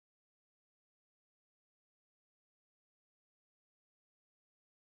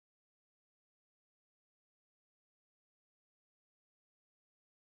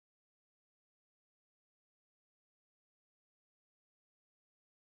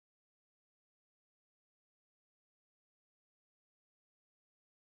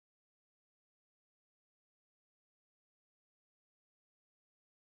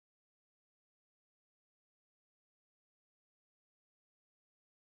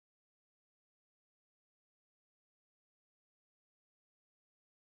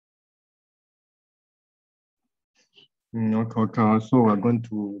Okay, okay. So we're going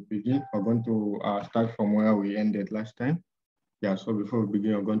to begin. We're going to start from where we ended last time. Yeah, so before we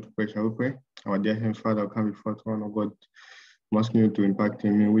begin, we're going to pray. Shall we pray? Our dear Heavenly Father, come before throne of God. I'm asking you to impact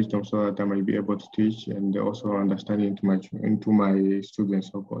in me wisdom so that I might be able to teach and also understanding into my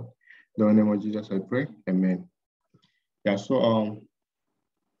students, oh God. In the name of Jesus, I pray. Amen. Yeah, so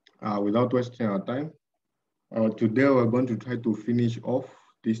without wasting our time, today we're going to try to finish off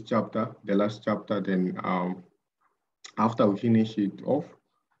this chapter, the last chapter. Then after we finish it off,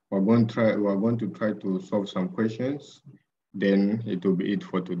 we're going to try to solve some questions. Then it will be it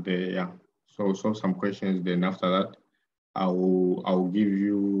for today. Yeah. So solve some questions. Then after that, I will give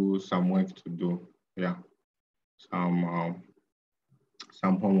you some work to do. Yeah. Some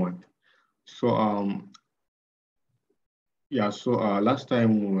homework. So yeah, so last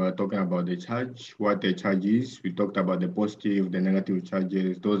time we were talking about the charge, what the charge is. We talked about the positive, the negative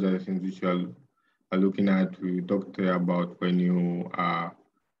charges. Those are the things which we are looking at. We talked about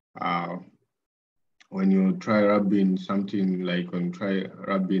uh, when you try rubbing something, like when you try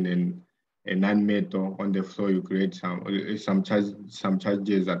rubbing a non-metal on the floor, you create some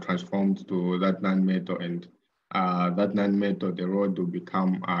charges are transformed to that non-metal, and that non-metal, the rod will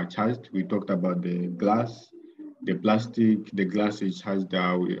become charged. We talked about the glass, the plastic, the glass is charged.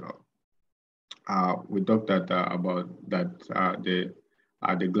 We talked about that the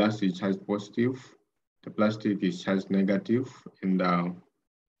glass is charged positive, the plastic is charged negative, and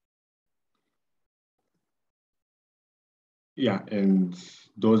yeah, and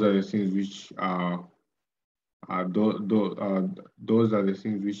those are the things which those are the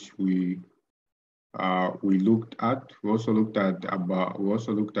things which we looked at. We also looked at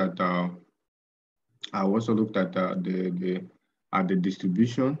I also looked at the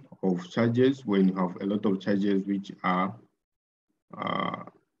distribution of charges. When you have a lot of charges which are uh,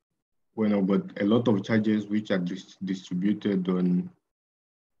 when you've got a lot of charges which are distributed on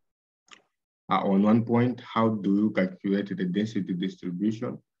one point, how do you calculate the density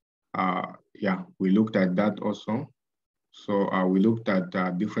distribution? Yeah, we looked at that also. So we looked at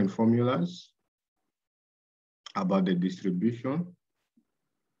different formulas about the distribution.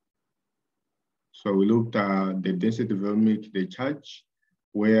 So we looked at the density volumetric, the charge,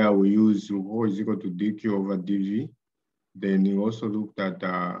 where we use rho is equal to dq over dv. Then we also looked at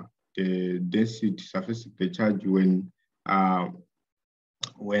the density surface, the charge when a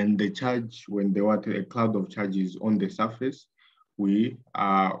cloud of charge is on the surface. We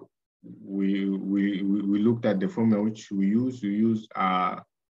looked at the formula which we use.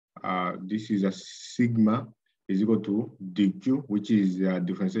 This is a sigma is equal to dq, which is the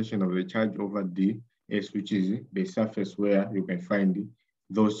differentiation of the charge over ds, which is the surface where you can find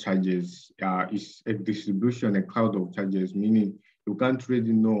those charges. It's a distribution, a cloud of charges, meaning you can't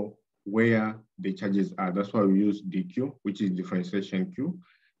really know where the charges are. That's why we use dq, which is differentiation q.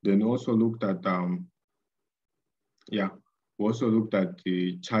 Then we also looked at we also looked at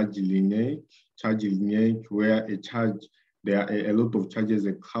the charge lineage, where there are a lot of charges,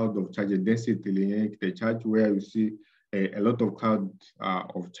 a cloud of charges, density lineage, the charge where you see a lot of cloud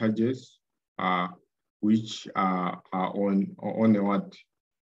of charges which are on what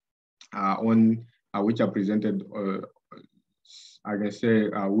which are presented I can say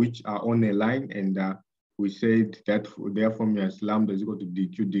which are on a line, and we said that their formula is lambda is equal to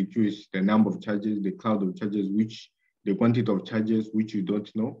dq. dq is the number of charges, the cloud of charges, the quantity of charges which you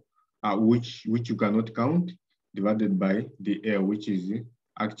don't know, which you cannot count, divided by the air, which is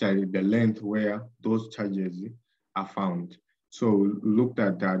actually the length where those charges are found. So we looked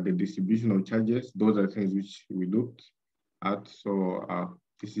at the distribution of charges. Those are things which we looked at. So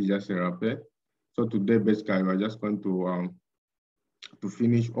this is just a wrap. So today, basically, we're just going to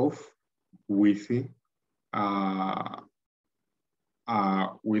finish off with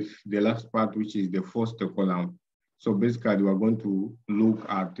the last part, which is the first column. So basically, we're going to look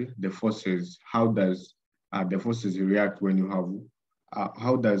at the forces. How does the forces react when you have?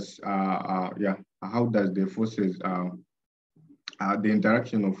 How does the forces the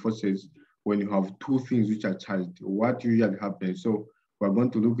interaction of forces when you have two things which are charged? What usually happens? So we're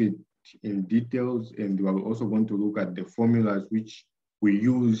going to look at in details, and we're also going to look at the formulas which we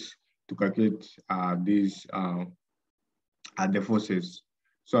use to calculate the forces.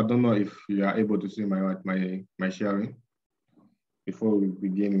 So I don't know if you are able to see my sharing before we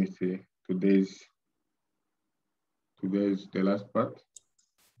begin with today's the last part.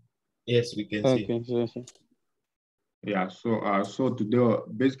 Yes, we can see. Okay. Yeah. So today,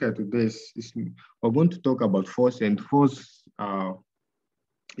 basically we're going to talk about force, and force.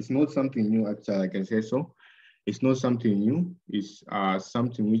 It's not something new, actually. I can say so. It's not something new. It's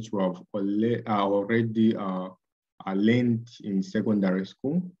something which we have already learned in secondary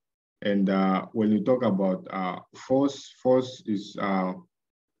school. And when you talk about force, force is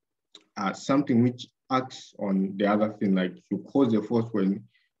something which acts on the other thing, like you cause a force when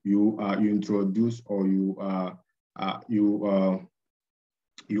you introduce or you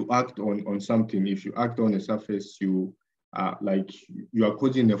act on something. If you act on a surface, you like you are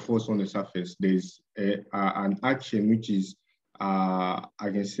causing a force on the surface. There's an action which is I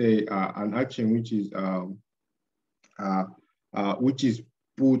can say an action which is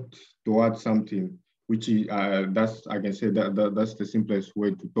put towards something, which is that's I can say that's the simplest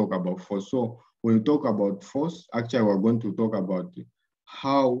way to talk about force. So when you talk about force, actually we're going to talk about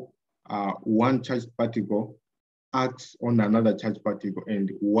how one charged particle acts on another charged particle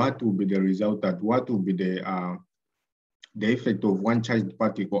and what will be the result, that what will be the effect of one charged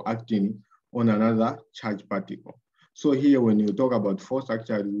particle acting on another charged particle. So here, when you talk about force,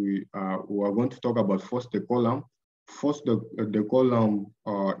 actually we are going to talk about force the column. Force the column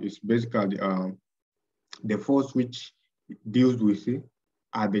is basically the force which deals with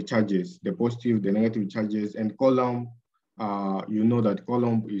the charges, the positive, the negative charges, and column. You know that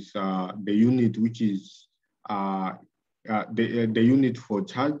column is the unit which is the unit for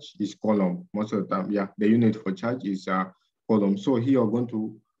charge is column most of the time. Yeah, the unit for charge is column. So here we're going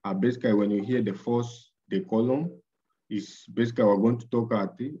to basically, when you hear the force, the column is basically we're going to talk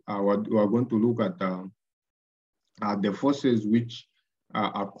at we're going to look at the forces which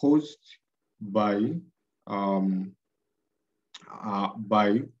are caused by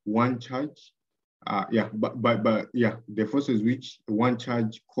one charge. The forces which one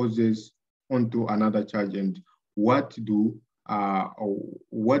charge causes onto another charge, and what is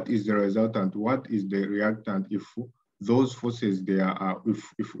the resultant, what is the reactant if those forces they are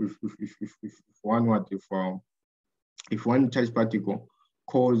if one charged particle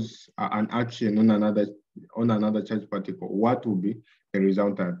cause an action on another charged particle, what will be the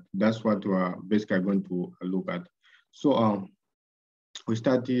resultant? That's what we're basically going to look at. So we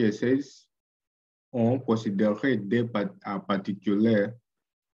start here. It says on considérait des particules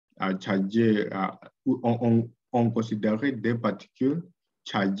chargées, on considérait des particules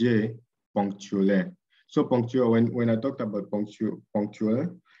chargées ponctuelles. So punctual, when I talked about punctual,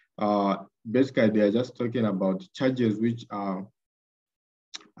 basically they are just talking about charges which are,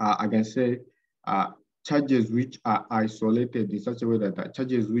 I can say, charges which are isolated in such a way that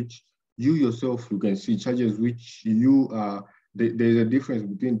charges which you yourself, you can see, charges which you, there's a difference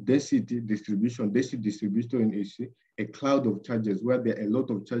between density distribution. Density distribution is a cloud of charges where there are a lot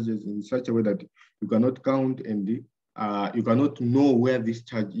of charges in such a way that you cannot count and you cannot know where this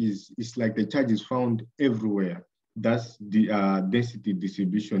charge is. It's like the charge is found everywhere. That's the density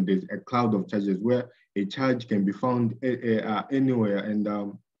distribution. There's a cloud of charges where a charge can be found anywhere. And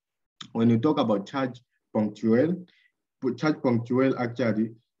when you talk about charge punctual,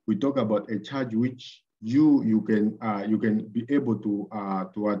 actually, we talk about a charge which you can be able to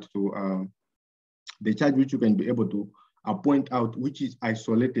the charge which you can be able to point out, which is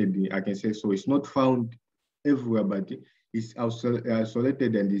isolated, I can say. So it's not found everywhere, but it's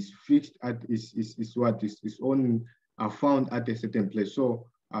isolated and is fixed at is only found at a certain place. So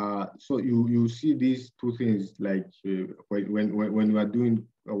so you see these two things, like when you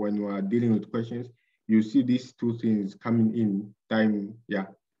are dealing with questions, you see these two things coming in time. Yeah,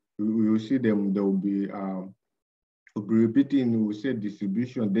 you see them. They will be repeating. We say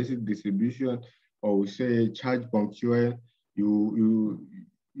distribution, density distribution, or we say charge punctual. You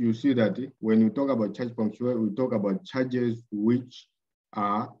see that when you talk about charge punctual, we talk about charges which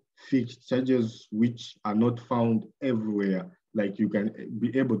are fixed, charges which are not found everywhere, like you can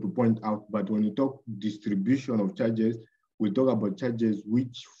be able to point out. But when you talk distribution of charges, we talk about charges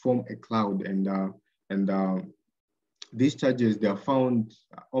which form a cloud, and these charges, they are found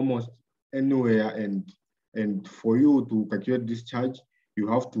almost anywhere, and for you to calculate this charge, you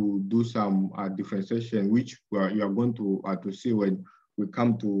have to do some differentiation, which you are going to see when we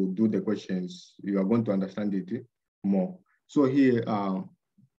come to do the questions. You are going to understand it more. So here,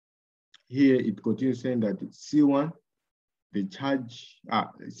 here it continues saying that C1, the charge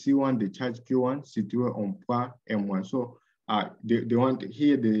C1, the charge Q1 situé en point M1. So they want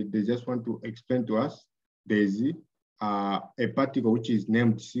here, they just want to explain to us there's a particle which is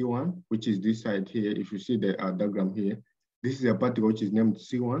named C1, which is this side here. If you see the diagram here, this is a particle which is named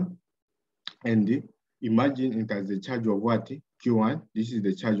C1, and imagine it has the charge of what? Q1. This is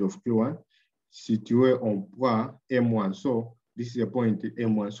the charge of Q1, situé en point M1. So this is a point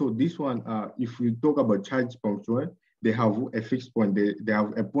M1. So this one, if we talk about charge punctual, they have a fixed point. They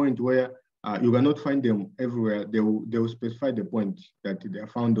have a point where you cannot find them everywhere. They will specify the point that they are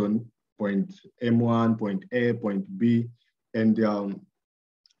found on point M1, point A, point B, and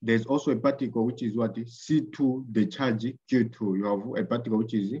there's also a particle which is what C2, the charge Q2. You have a particle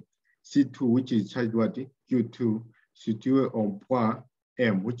which is C2, which is charged what Q2, situated on point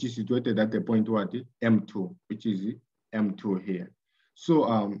M, which is situated at the point what M2, which is M2 here.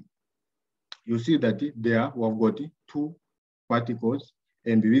 So you see that there we have got two particles,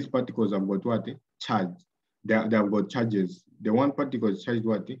 and these particles have got what charge. They have got charges. The one particle is charged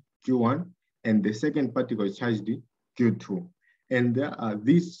what Q1, and the second particle is charged Q2. And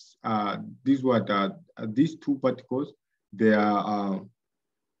these two particles, they are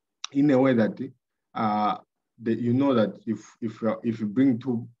in a way that you know that if you bring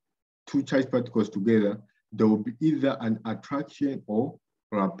two charged particles together, there will be either an attraction or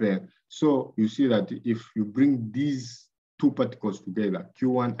repel. So you see that if you bring these two particles together,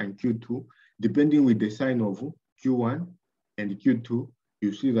 Q1 and Q2, depending with the sign of Q1 and Q2,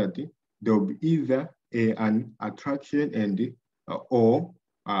 you see that there will be either an attraction and or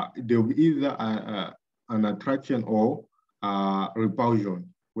there will be either an attraction or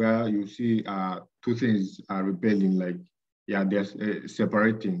repulsion, where you see two things are repelling, like, yeah, they're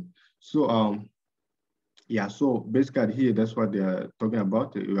separating. So yeah, so basically here, that's what they're talking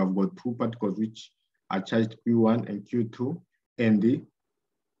about. We have got two particles which are charged Q1 and Q2, and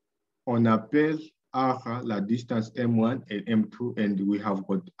on a pair R, la distance M1 and M2, and we have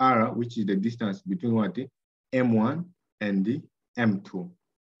got R, which is the distance between what M1 and the M2.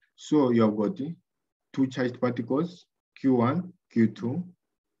 So you have got two charged particles, Q1, Q2.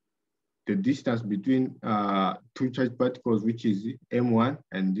 The distance between two charged particles, which is M1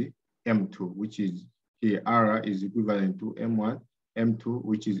 and the M2, which is here R is equivalent to M1, M2,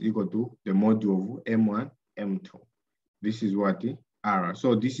 which is equal to the module of M1, M2. This is what R.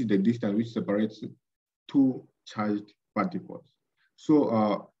 So this is the distance which separates two charged particles.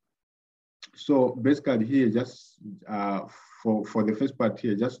 So so basically here, just for the first part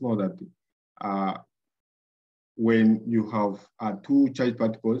here, just know that when you have two charged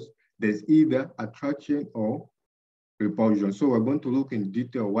particles, there's either attraction or repulsion. So we're going to look in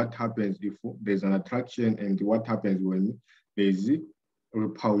detail what happens if there's an attraction and what happens when there's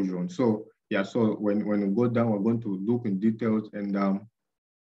repulsion. So yeah, so when we go down, we're going to look in details, and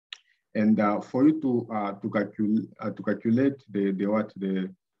for you to calculate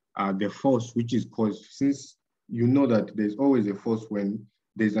the force which is caused, since you know that there's always a force when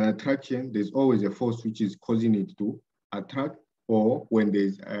there's an attraction, there's always a force which is causing it to attract, or when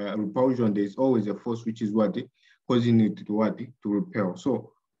there's a repulsion, there's always a force which is what causing it to what to repel.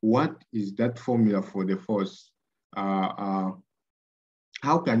 So what is that formula for the force?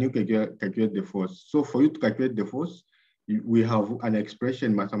 How can you calculate the force? So for you to calculate the force, we have an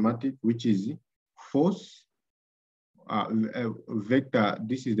expression mathematics, which is force vector.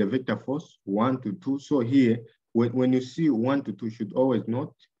 This is the vector force 1 to 2. So here, when you see 1 to 2, you should always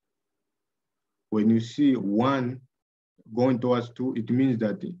note, when you see 1 going towards 2, it means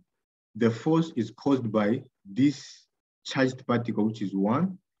that the force is caused by this charged particle, which is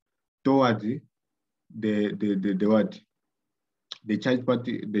 1, towards the charged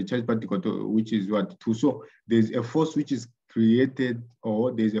particle, which is what 2. So there's a force which is created,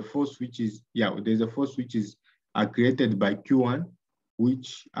 or there's a force which is created by Q1,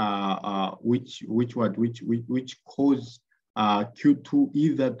 which cause Q2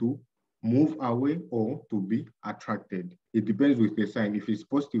 either to move away or to be attracted. It depends with the sign. If it's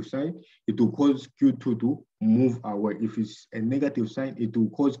positive sign, it will cause Q2 to move away. If it's a negative sign, it will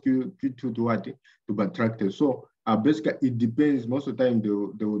cause Q2 to be attracted. So basically, it depends. Most of the time,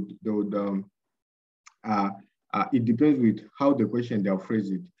 it depends with how the question they'll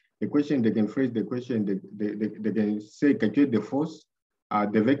phrase it. The question, they can phrase the question, they can say, calculate the force,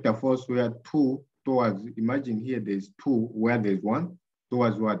 the vector force where 2 towards, imagine here there's 2 where there's 1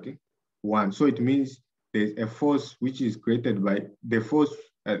 towards what? 1. So it means there's a force which is created by the force,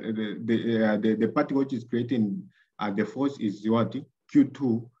 the particle which is creating the force is what?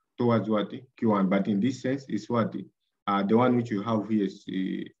 Q2 towards what? Q1. But in this sense, it's what? The one which you have here is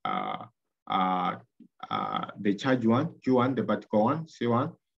the charge 1, Q1, the particle 1,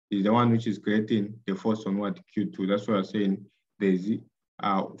 C1, is the one which is creating the force on what? Q2. That's what I'm saying. There's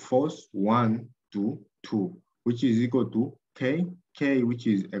force 1 to 2, which is equal to K, which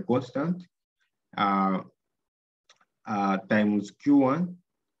is a constant, times Q1.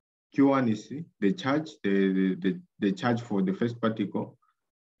 Q1 is the charge, the charge for the first particle,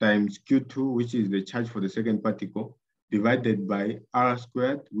 times Q2, which is the charge for the second particle, divided by R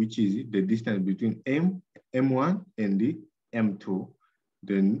squared, which is the distance between M1 and the M2.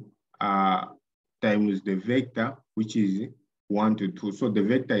 Then times the vector, which is 1 to 2. So the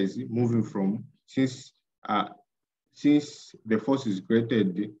vector is moving from, since the force is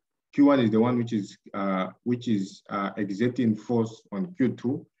created, Q1 is the one which is exerting force on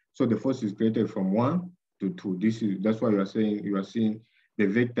Q2. So the force is created from 1 to 2. That's why you are seeing the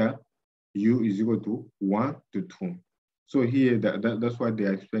vector U is equal to 1 to 2. So here, that's what they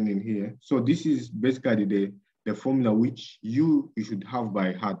are explaining here. So this is basically the formula which you should have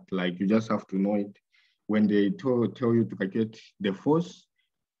by heart. Like, you just have to know it. When they tell you to calculate the force,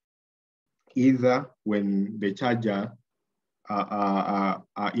 either when the charge are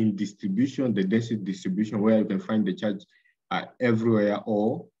in distribution, the density distribution, where you can find the charge everywhere,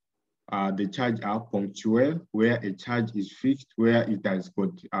 or the charge are punctual, where a charge is fixed, where it has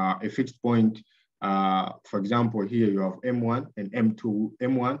got a fixed point. For example, here you have M1 and M2.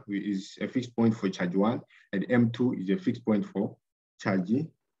 M1 is a fixed point for charge 1, and M2 is a fixed point for charge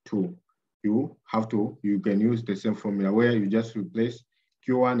 2. You can use the same formula where you just replace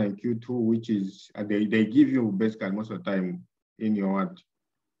Q1 and Q2, which is, they give you basically most of the time in your what,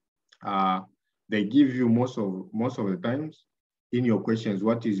 they give you most of the times in your questions,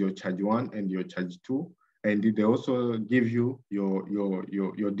 what is your charge 1 and your charge 2, and they also give you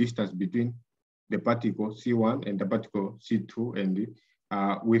your distance between the particle C1 and the particle C2, and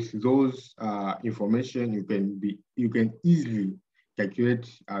with those information, you can easily calculate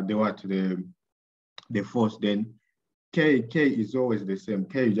the force. Then K is always the same.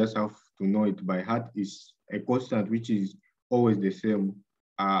 K, you just have to know it by heart, is a constant which is always the same.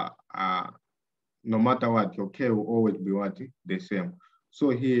 No matter what, your K will always be what? The same. So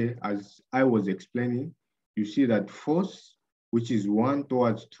here, as I was explaining, you see that force, which is 1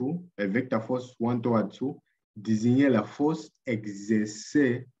 towards 2, a vector force 1 towards 2, désigne la force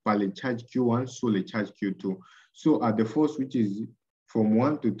exercée par le charge Q1 sur le charge Q2. So at the force which is from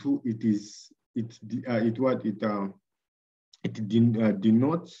 1 to 2, it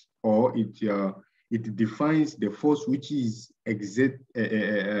denotes, or it defines the force which is exerced,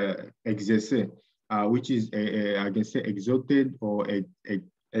 which is I can say exerted or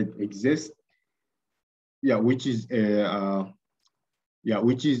exist. Yeah, which is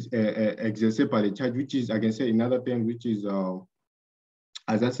exerted by the charge, which is, I can say in other terms, which is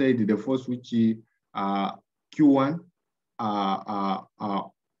as I said, the force which is Q1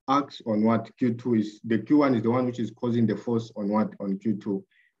 acts on what Q2 is. The Q1 is the one which is causing the force on what? On Q2.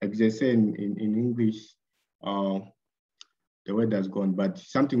 As they say in English, the word has gone, but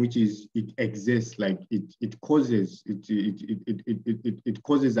something which is, it exists, like it causes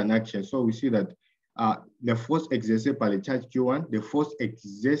an action. So we see that the force exerted by the charge Q1, the force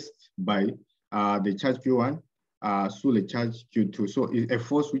exists by the charge Q1 through the charge Q2. So it's a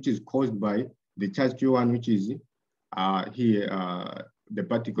force which is caused by the charge Q1, which is here, the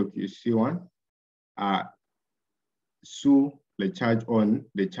particle C1, through the charge on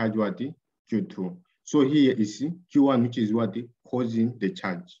the charge what? Q2. So here is Q1, which is what? Causing the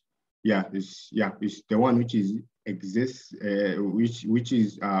charge. It's the one which is exists, which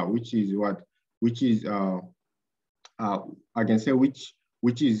is what? Which is I can say which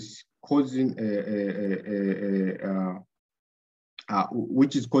is causing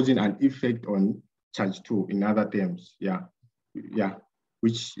which is causing an effect on charge 2, in other terms.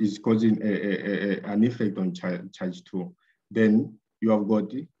 Which is causing an effect on charge 2. Then you have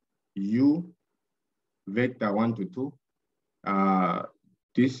got U vector 1 to 2.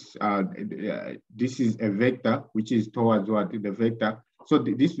 This is a vector which is towards what? The vector. So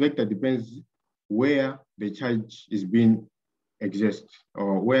this vector depends where the charge is being exerted,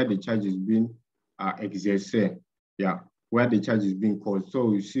 or where the charge is being exerted. Where the charge is being caused.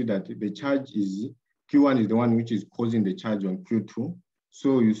 So you see that the charge is, Q1 is the one which is causing the charge on Q2.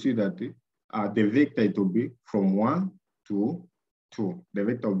 So you see that the vector, it will be from 1 to 2. The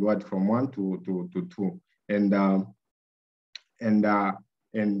vector will be what? From 1 to 2. And when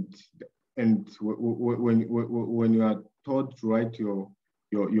you are taught to write your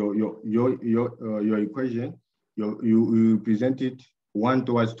equation, you present it 1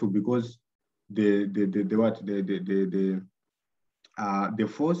 towards 2, because the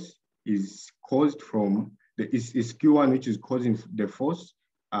force is caused from is Q1, which is causing the force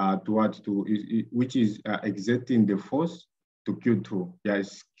which is exerting the force to Q2.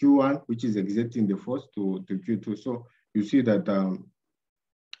 It's Q1 which is exerting the force to Q2. So you see that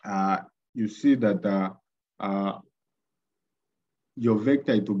your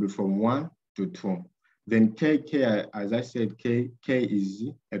vector, it will be from 1 to 2. Then K, as I said, K is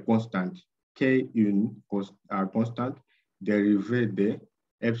a constant. K in constant derive the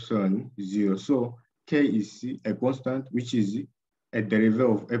epsilon 0. So K is a constant which is a derivative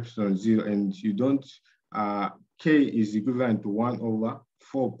of epsilon 0, and you don't K is equivalent to 1 over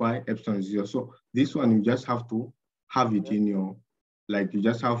 4 pi epsilon 0. So this one, you just have to have it in your, like, you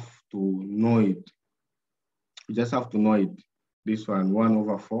just have to know it. You just have to know it. This one, 1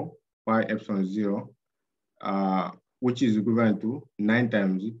 over 4 pi epsilon 0, which is equivalent to 9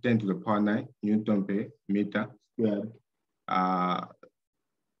 times 10 to the power 9 Newton per meter squared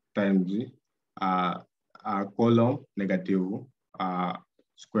times column negative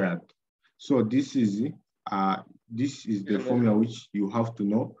squared. So this is the formula which you have to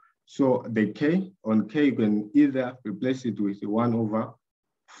know. So the K, on K, you can either replace it with 1 over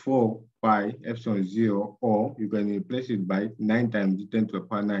 4 pi epsilon 0, or you can replace it by 9 times 10 to the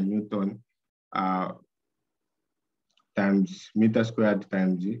power 9 Newton times meter squared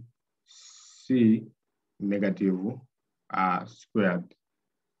times C negative squared.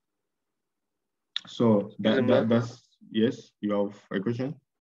 So that's, yes, you have a question?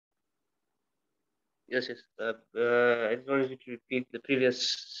 Yes. I just wanted you to repeat the previous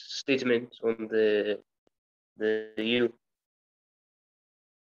statement on the U.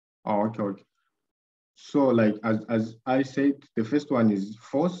 Oh, okay. So like, as I said, the first one is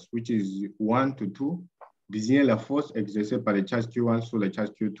force, which is 1 to 2. Désigner la force exercée par le charge Q1 sur le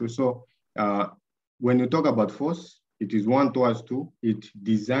charge Q2. So when you talk about force, it is 1 towards 2. It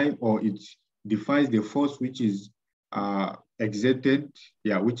defines the force which is exerted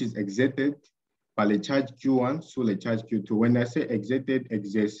by the charge Q1 sur le charge Q2. When I say exerted,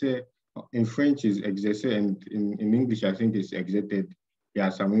 exercer, in French is exercer, and in English, I think it's exerted. Yeah,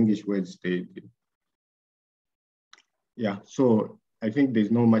 some English words stated. Yeah, so I think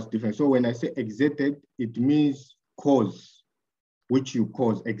there's not much difference. So when I say exerted, it means cause, which you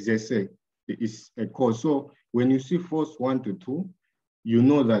cause, exercer is a cause. So when you see force 1 to 2, you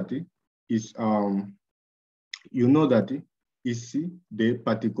know that it is the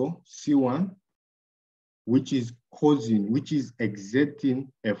particle C1, which is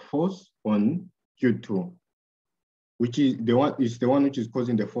exerting a force on Q2, which is the one which is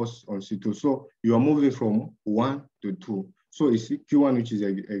causing the force on C2. So you are moving from 1 to 2. So you see Q1, which is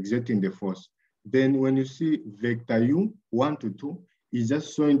exerting the force. Then when you see vector U, 1 to 2, is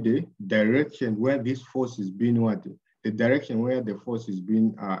just showing the direction where this force is being the direction where the force is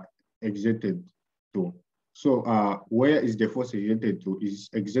being exerted to. So where is the force exerted to? Is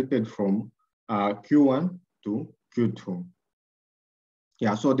exerted from Q1 to Q2.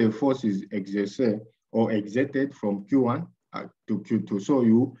 Yeah, so the force is exerted from Q1 to Q2. So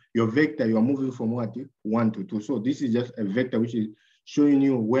your vector, you are moving from 1 to 2. So this is just a vector which is showing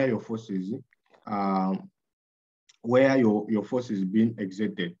you where your force is, where your force is being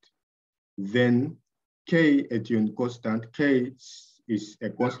exerted. Then K at your constant. K is a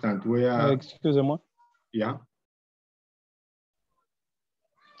constant where. Excusez-moi. Yeah.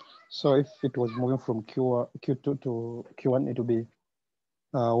 So if it was moving from Q2 to Q1, it will be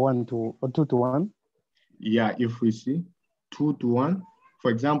 2 to 1. Yeah, if we see 2 to 1,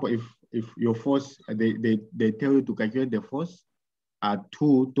 for example, if your force, they tell you to calculate the force at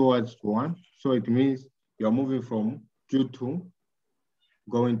 2 towards 1, so it means you're moving from Q2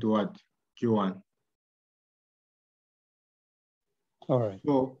 going to what? Q1. All right.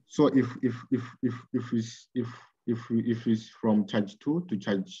 So if it's from charge 2 to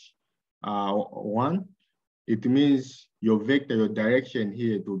charge 1, it means your vector, your direction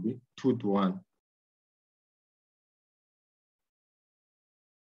here to be 2 to 1.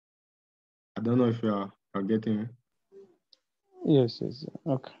 I don't know if you are getting me. Yes.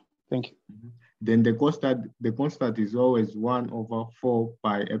 Okay. Thank you. Mm-hmm. Then the constant is always 1 over 4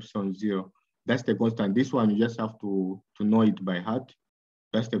 pi epsilon 0. That's the constant. This one, you just have to know it by heart.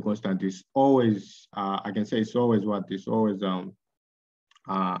 That's the constant. It's always, I can say it's always what? It's always,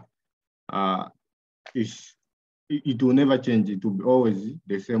 it will never change. It will be always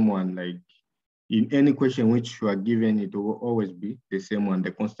the same one. Like in any question which you are given, it will always be the same one.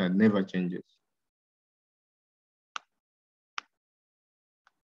 The constant never changes.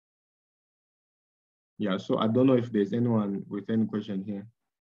 Yeah, so I don't know if there's anyone with any question here.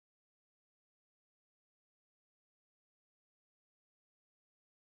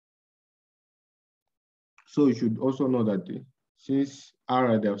 So you should also know that since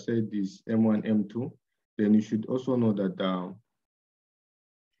R, they have said is M1, M2, then you should also know that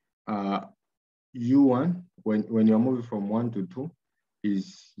U1, when you're moving from 1 to 2,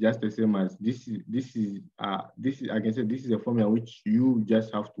 is just the same as this is I can say this is a formula which you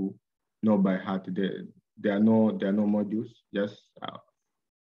just have to know by heart. There are no modules. Just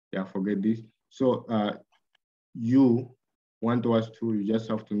forget this. So U 1 towards 2, you just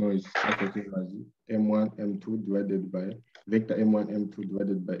have to know is just the same as M1 M2 divided by vector M1 M2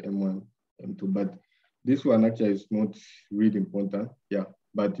 divided by M1 M2. But this one actually is not really important, yeah,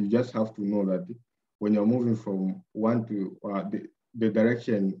 but you just have to know that when you're moving from one to the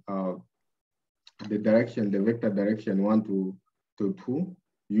direction, the vector direction 1 to 2,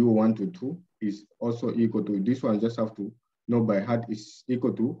 u1 to 2 is also equal to, this one just have to know by heart, is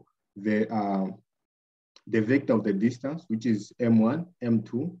equal to the vector of the distance, which is m1,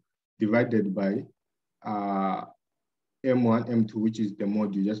 m2, divided by m1, m2, which is the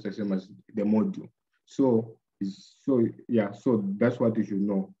module, just the same as the module. So yeah, so that's what you should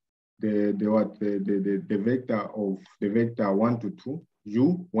know. The vector of the vector 1 to 2,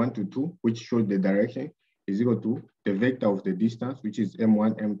 u1 to 2, which shows the direction, is equal to the vector of the distance, which is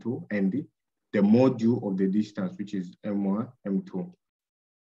m1, m2, and the module of the distance, which is m1, m2.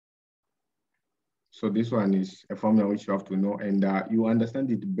 So this one is a formula which you have to know, and you understand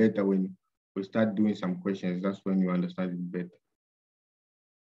it better when we start doing some questions. That's when you understand it better.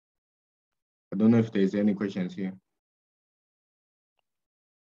 I don't know if there's any questions here.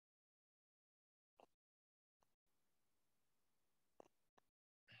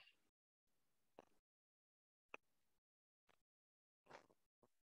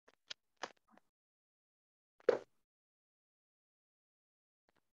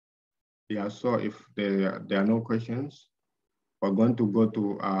 Yeah, so if there are no questions, we're going to go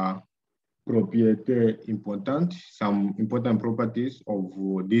to some important properties of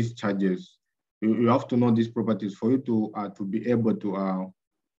these charges. You have to know these properties for you to be able to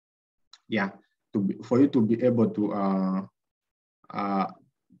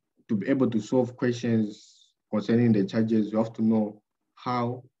be able to solve questions concerning the charges. You have to know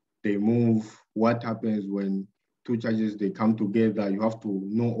how they move, what happens when two charges they come together. You have to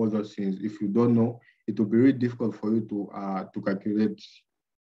know all those things. If you don't know, it will be really difficult for you to calculate.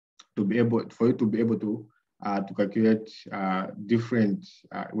 For you to be able to calculate different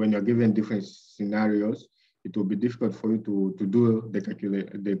when you're given different scenarios. It will be difficult for you to do the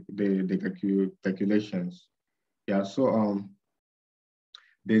calculations. Yeah. So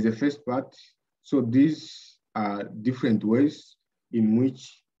there's a first part. So these are different ways in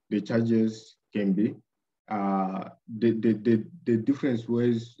which the charges can be. The different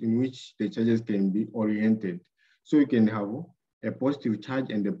ways in which the charges can be oriented. So you can have a positive charge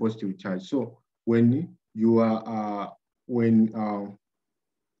and a positive charge. So when you are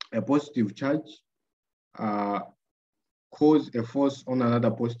a positive charge cause a force on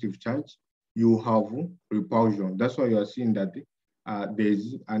another positive charge, you have repulsion. That's why you are seeing that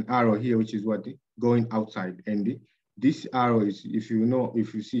there's an arrow here, which is what going outside, and this arrow is, if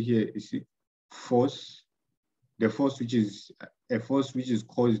you see here, you see force. The force which is a force which is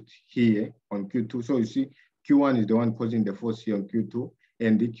caused here on Q2. So you see Q1 is the one causing the force here on Q2,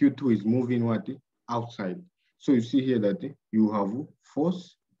 and the Q2 is moving what outside. So you see here that you have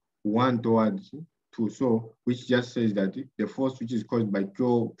force 1 towards 2. So which just says that the force which is caused by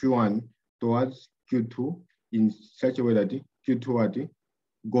Q1 towards Q2 in such a way that Q2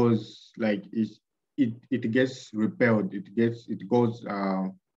 goes like it gets repelled.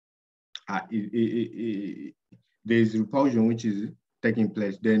 There's repulsion which is taking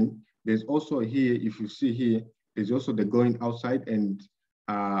place. Then there's also here, if you see here, there's also the going outside, and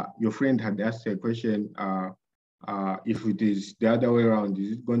your friend had asked a question, if it is the other way around,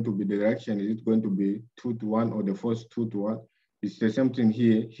 is it going to be the direction? Is it going to be 2 to 1 or the force 2 to 1? It's the same thing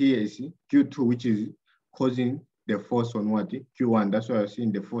here. Here is Q2, which is causing the force on what? Q1. That's why you're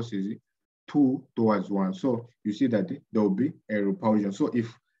seeing the force is 2 towards 1. So you see that there will be a repulsion. So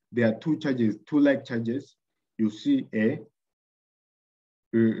if there are two like charges, you see a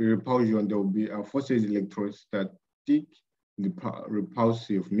repulsion. There will be a forces electrostatic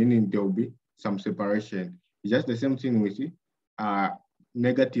repulsive, meaning there will be some separation. It's just the same thing with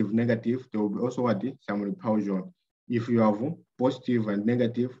negative. There will be also what? Some repulsion. If you have positive and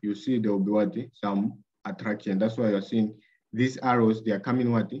negative, you see there will be what? Some attraction. That's why you're seeing these arrows. They are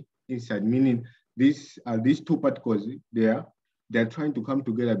coming what? Inside, meaning these two particles they're trying to come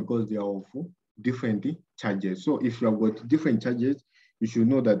together because they are of different charges. So if you have got different charges, you should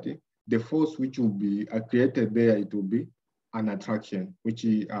know that the force which will be created there, it will be an attraction, which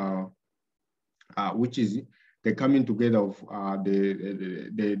is the coming together of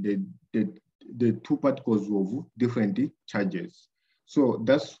the two particles of different charges. So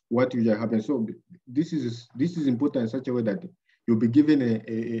that's what usually happens. So this is important in such a way that you'll be given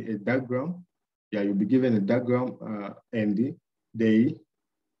a diagram. Yeah, you'll be given a diagram, and they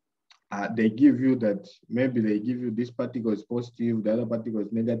give you that, maybe they give you this particle is positive, the other particle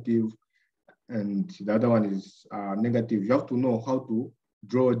is negative, and the other one is negative. You have to know how to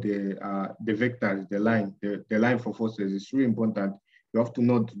draw the vectors, the line for forces. It's really important. You have to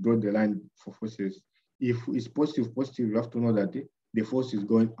know to draw the line for forces. if it's positive, you have to know that the force is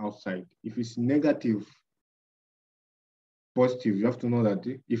going outside. If it's negative, positive, you have to know that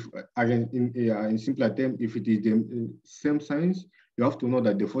if, again, in simpler terms, if it is the same signs, you have to know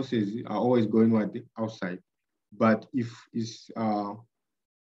that the forces are always going outside. But if it's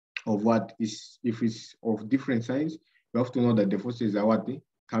if it's of different signs, you have to know that the forces are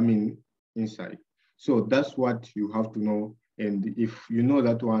coming inside. So that's what you have to know. And if you know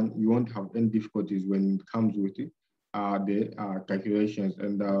that one, you won't have any difficulties when it comes with the calculations.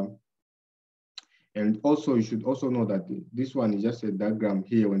 And also, you should also know that this one is just a diagram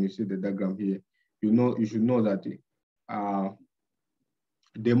here. When you see the diagram here, you should know that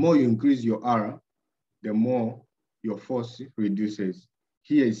the more you increase your R, the more your force reduces.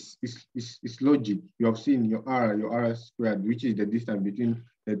 Here is logic. You have seen your R squared, which is the distance between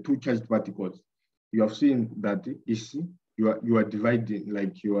the two charged particles. You have seen that you are dividing,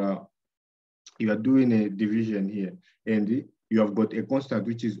 like you are doing a division here, and you have got a constant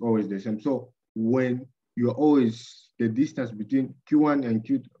which is always the same. So when you're always the distance between Q1 and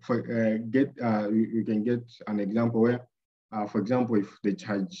Q2, you can get an example where, for example, if the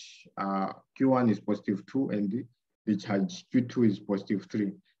charge Q1 is positive 2 and the charge Q2 is positive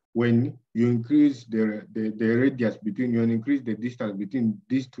 3, when you increase the radius between, you increase the distance between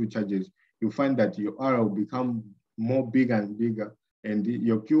these two charges, you find that your R will become more bigger and bigger, and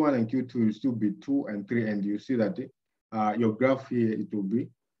your Q1 and Q2 will still be 2 and 3, and you see that your graph here, it will be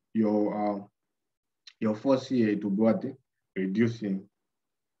your force here, it will be what? Reducing,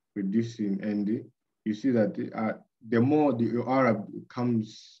 and you see that the more your R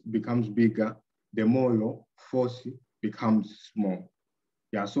becomes bigger, the more your force becomes small.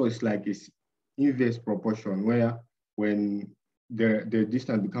 Yeah, so it's like it's inverse proportion, where when the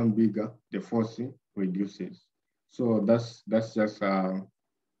distance becomes bigger, the force reduces. So that's just I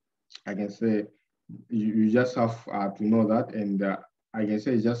can say you just have to know that, and I can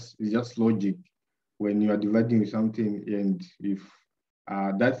say it's just logic when you are dividing with something, and if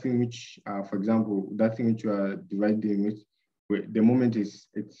that thing which, for example, that thing which you are dividing with, the moment it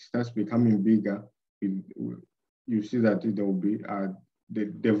starts becoming bigger, you see that there will be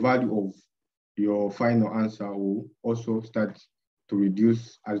the value of your final answer will also start to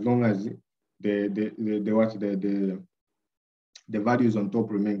reduce, as long as the values on top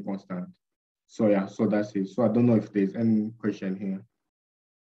remain constant. So yeah, so that's it. So I don't know if there's any question here.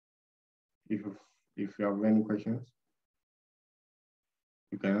 If you have any questions,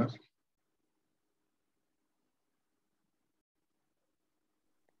 you can ask.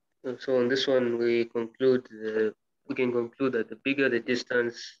 So on this one, we can conclude that the bigger the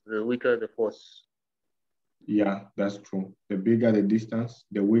distance, the weaker the force. Yeah, that's true. The bigger the distance,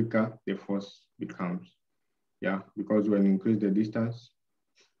 the weaker the force becomes. Yeah, because when you increase the distance,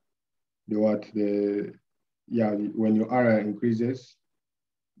 when your R increases,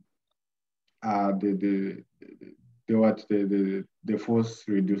 the force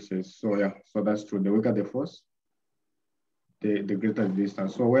reduces. So yeah, so that's true. The weaker the force, the greater the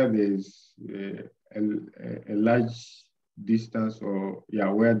distance. So where there's a large distance, or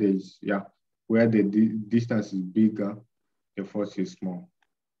where the distance is bigger, the force is small.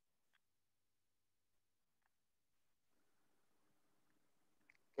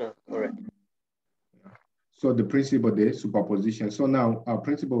 All right. So the principle, the superposition. So now our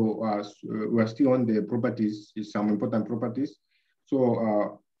principle, we're still on the properties, is some important properties.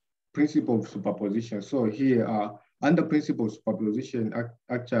 So principle of superposition. So here, under principle of superposition,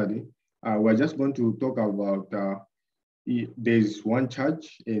 actually, we're just going to talk about, there's one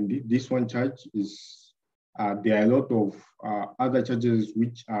charge, and this one charge is, there are a lot of other charges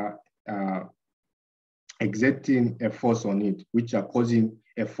which are exerting a force on it, which are causing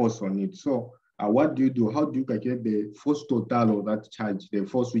a force on it. So what do you do? How do you calculate the force total of that charge, the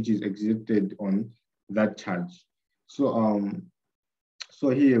force which is exerted on that charge? So, so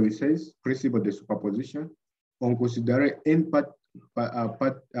here it says, principle de superposition. On considère une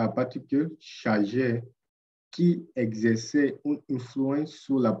particule chargée qui exerçait une influence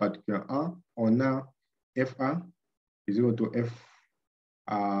sur la particule A. On a FA is equal to F.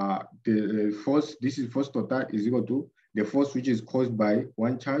 The force, this is force total, is equal to the force which is caused by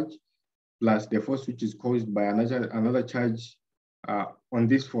one charge plus the force which is caused by another charge on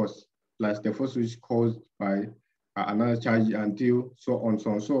this force, plus the force which is caused by another charge, until so on.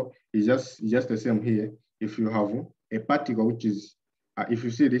 So it's just the same here. If you have a particle which is, if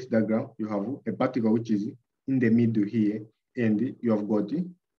you see this diagram, you have a particle which is in the middle here, and you have got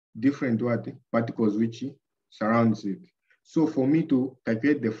different particles which surrounds it. So for me to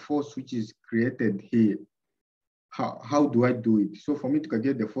calculate the force which is created here, how do I do it? So for me to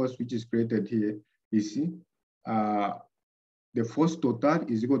calculate the force which is created here, you see, the force total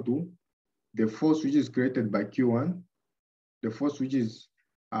is equal to the force which is created by Q1, the force which is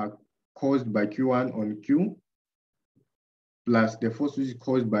caused by Q1 on Q, plus the force which is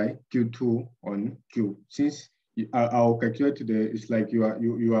caused by Q2 on Q. Since I'll calculate it's like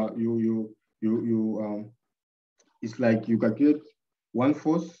it's like you calculate one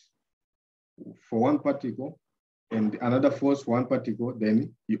force for one particle and another force for one particle,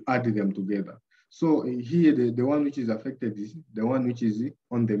 then you add them together. So here, the one which is affected is the one which is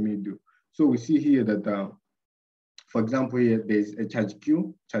on the middle. So we see here that, for example, here there's a charge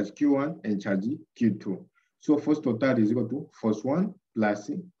Q, charge Q1, and charge Q2. So force total is equal to force 1 plus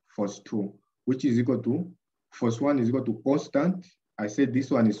force 2, which is equal to force 1 is equal to constant. I said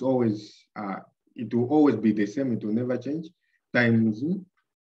this one is always, it will always be the same, it will never change, times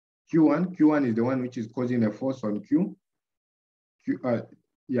Q1. Q1 is the one which is causing a force on Q.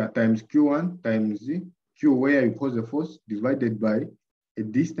 Times Q1 times Q, where you cause the force, divided by a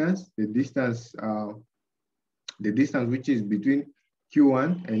distance, the distance which is between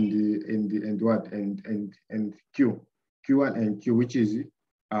Q1 and Q. Q1 and Q, which is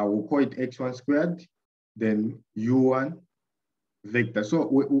we'll call it x1 squared, then U1 vector. So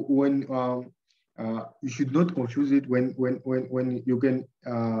when you should not confuse it when you can.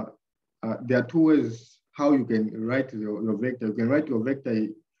 There are two ways how you can write your vector. You can write your vector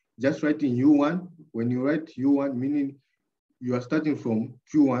just writing U1. When you write U1, meaning you are starting from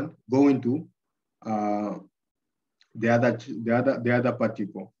Q1 going to the other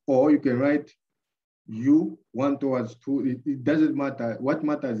particle, or you can write U1 towards 2. It doesn't matter. What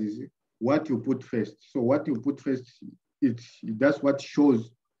matters is what you put first. So what you put first, that's what shows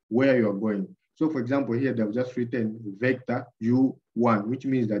where you're going. So for example, here they've just written vector U1, which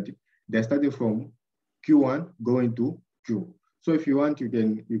means that they're starting from Q1 going to Q. So if you want, you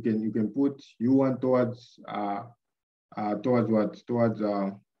can put U1 towards what? Towards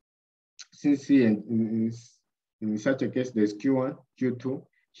since here in such a case there's Q1, Q2.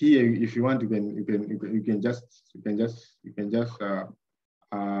 Here, if you want, you can just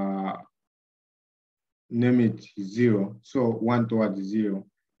name it 0. So 1 towards 0.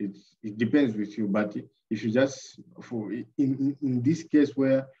 It depends with you, but if you just in this case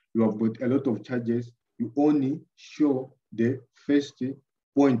where you have got a lot of charges, you only show the first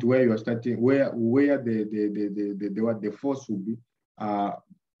point where you are starting, where the force will be,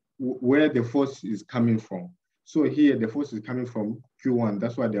 where the force is coming from. So here the force is coming from Q1.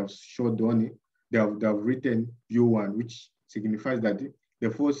 That's why they have showed only they have written U1, which signifies that the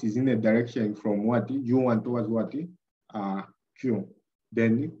force is in a direction from what U1 towards what Q.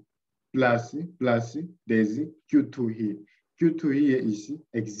 Then plus there's Q2 here. Q2 here is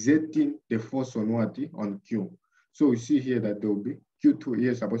exerting the force on what? On Q. So we see here that there will be Q2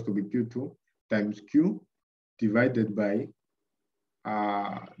 here is supposed to be Q2 times Q divided by,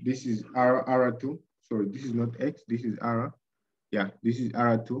 this is R2. Sorry, this is not X, this is R. Yeah, this is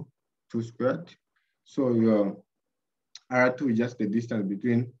R2, 2 squared. So your R2 is just the distance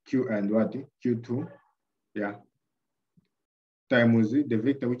between Q and what? Q2. Yeah. Times the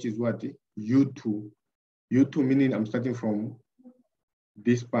vector, which is what? U2. U2 meaning I'm starting from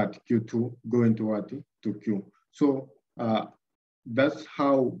this part, Q2, going to what? To Q. So that's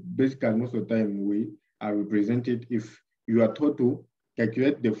how basically most of the time we are represented. If you are told to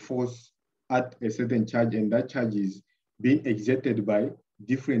calculate the force at a certain charge and that charge is being exerted by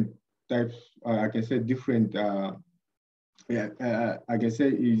different types, I can say different, I can say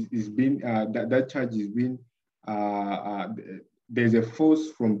is being, that charge is being, there's a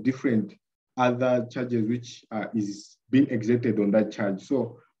force from different other charges which is being exerted on that charge.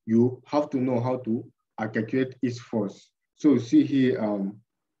 So you have to know how to calculate each force. So see here,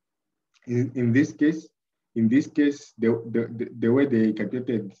 in this case, the way they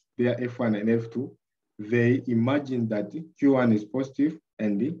calculated their F1 and F2, they imagine that Q1 is positive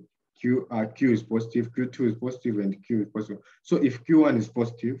and Q is positive, Q2 is positive, and Q is positive. So if Q1 is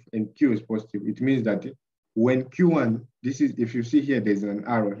positive and Q is positive, it means that when Q1, this is, if you see here, there's an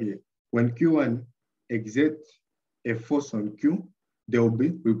arrow here. When Q1 exerts a force on Q, there will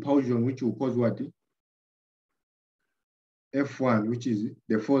be repulsion, which will cause what? F1, which is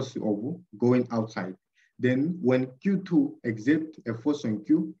the force of going outside. Then when Q2 exerts a force on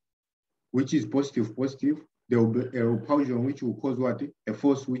Q, which is positive, there will be a repulsion, which will cause what? A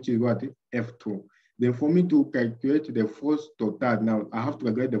force, which is what? F2. Then for me to calculate the force total, now I have to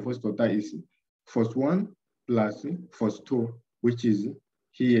calculate the force total is force 1 plus force 2, which is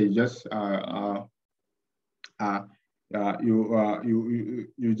here just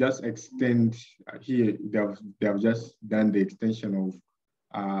you just extend here. They have just done the extension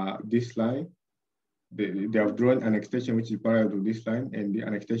of this line. they have drawn an extension which is parallel to this line and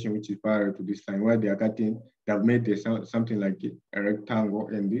an extension which is parallel to this line. Where they are cutting, they have made something like a rectangle.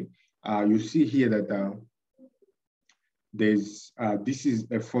 And you see here that there's this is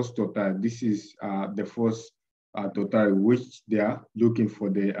a first total. This is the first total which they are looking for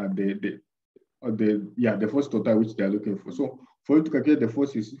the first total which they are looking for. So for you to calculate the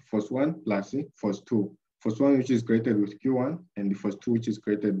first is first one plus first two. First one which is created with Q1 and the first two which is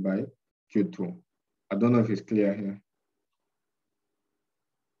created by Q2. I don't know if it's clear here.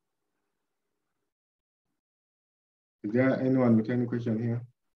 Is there anyone with any question here?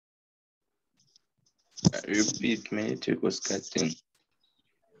 Repeat, magnetic was cutting.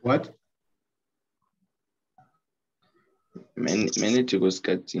 What? Magnetic was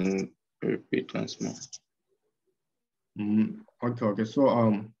cutting. Repeat once more. Okay.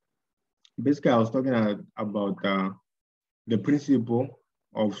 So basically I was talking about the principle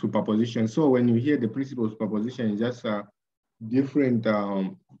of superposition. So when you hear the principle of superposition, it's just different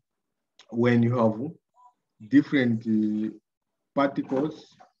when you have different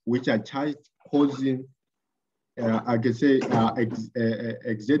particles which are charged, causing, I can say,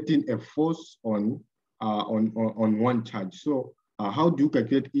 exerting a force on one charge. So how do you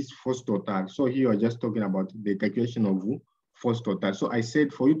calculate each force total? So here you're just talking about the calculation of force total. So I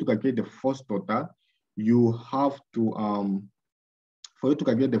said for you to calculate the force total, you have to for you to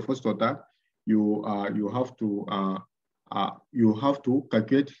calculate the force total, you have to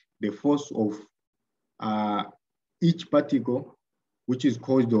calculate the force of each particle which is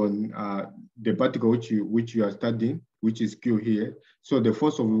caused on the particle which you are studying, which is Q here. So the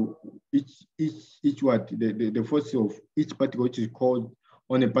force of the force of each particle which is caused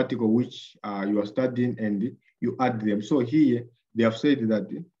on a particle which you are studying, and you add them. So here they have said that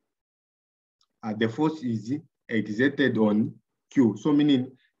the force is exerted on Q. So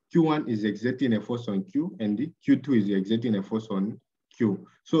meaning Q1 is exerting a force on Q and Q2 is exerting a force on Q.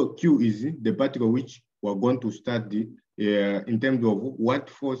 So Q is the particle which we're going to study in terms of what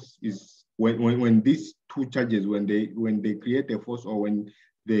force is when these two charges, when they create a force or when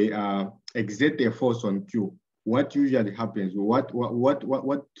they exert a force on Q, what usually happens? What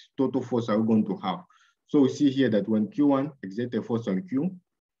total force are we going to have? So we see here that when Q1 exerts a force on Q,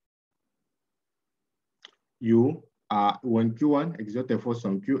 when Q1 exerts a force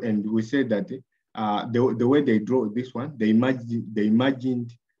on Q, and we said that the way they draw this one, they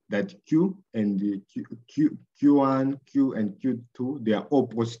imagined that Q and Q1, Q and Q2, they are all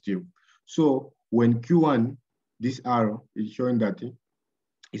positive. So when Q1, this arrow is showing that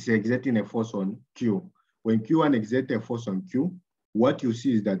it's exerting a force on Q. When Q1 exerts a force on Q, what you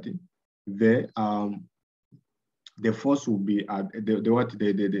see is that the force will be there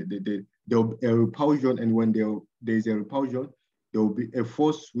will be a repulsion, and when there is a repulsion, there will be a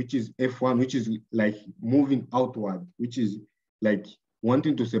force which is F1, which is like moving outward, which is like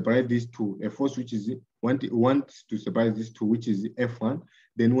wanting to separate these two, a force which is wants to separate these two, which is F1.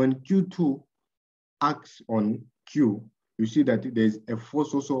 Then when Q2 acts on Q, you see that there's a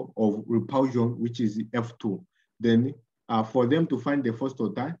force also of repulsion, which is F2. Then for them to find the force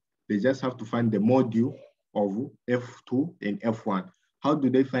total, they just have to find the module of F2 and F1. How do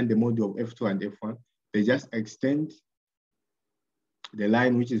they find the module of F2 and F1? They just extend the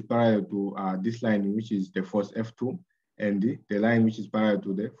line which is parallel to this line, which is the force F2, and the line which is parallel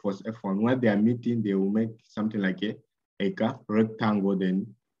to the force F1. When they are meeting, they will make something like a rectangle.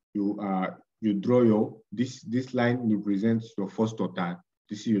 Then you draw this line represents your force total.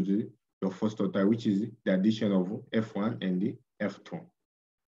 This is your force total, which is the addition of F1 and the F2.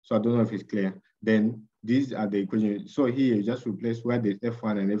 So I don't know if it's clear. Then these are the equations. So here you just replace where there's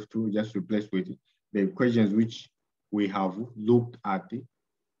F1 and F2, just replace with the equations which we have looked at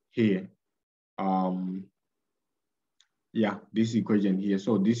here. Yeah, this equation here.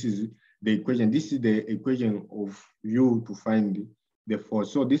 So this is the equation. This is the equation of you to find the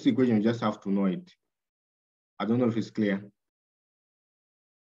force. So this equation, you just have to know it. I don't know if it's clear.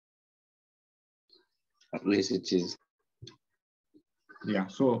 At least it is. Yeah,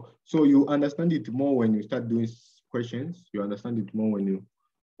 so you understand it more when you start doing questions. You understand it more when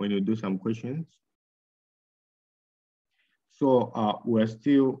you do some questions. So we're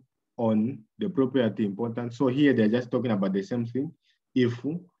still on the property importance. So here they're just talking about the same thing. If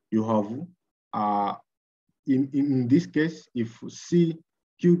you have in this case, if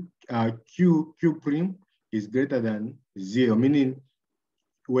Q prime is greater than 0, meaning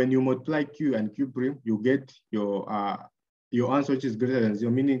when you multiply Q and Q prime, you get your answer which is greater than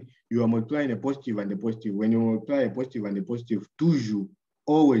 0, meaning you are multiplying a positive and a positive. When you multiply a positive and a positive, toujours,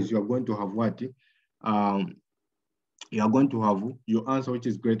 always you are going to have what? you are going to have your answer which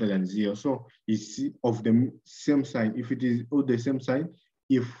is greater than 0. So it's of the same sign. If it is of the same sign,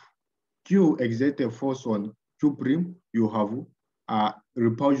 if Q exerts a force on Q prime, you have a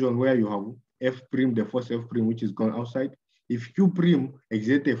repulsion where you have F prime, the force F prime, which is going outside. If Q prime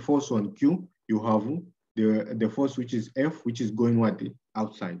exerts a force on Q, you have the force which is F, which is going what?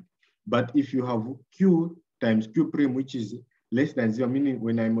 Outside. But if you have Q times Q prime, which is less than 0, meaning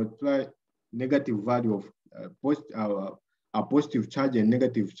when I multiply negative value of a positive charge and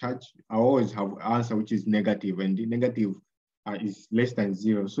negative charge, I always have an answer which is negative, and the negative is less than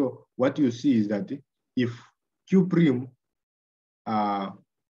 0. So what you see is that if Q prime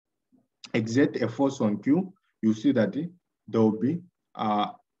exert a force on Q, you see that there will be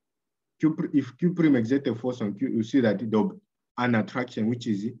if Q prime exert a force on Q, you see that there will be an attraction, which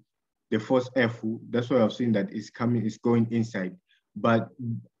is the force F. That's why I've seen that it's going inside. But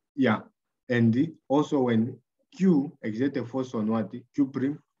yeah, and also when Q exert a force on what? Q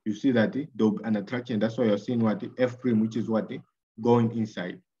prime, you see that there will be an attraction. That's why you're seeing what? F prime, which is what? Going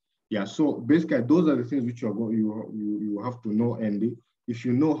inside. Yeah, so basically those are the things which you have to know, and if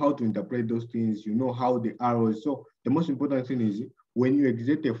you know how to interpret those things, you know how the arrows. So the most important thing is when you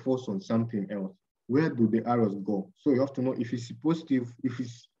exert a force on something else, where do the arrows go? So you have to know if it's positive, if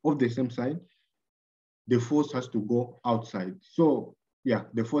it's of the same sign, the force has to go outside. So yeah,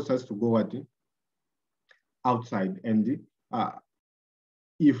 the force has to go what? Outside. And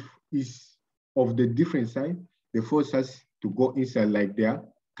if it's of the different sign, the force has to go inside, like they are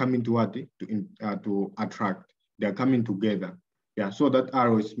coming to what? To attract. They are coming together. Yeah, so that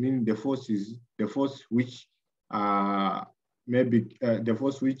arrows mean the force is the force which maybe the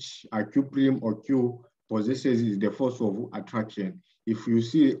force which Q prime or Q possesses is the force of attraction. If you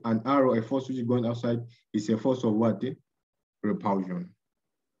see an arrow, a force which is going outside, is a force of what? Repulsion.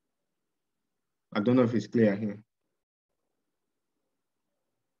 I don't know if it's clear here.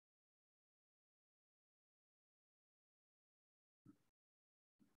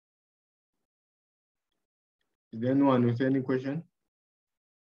 Is there anyone with any question?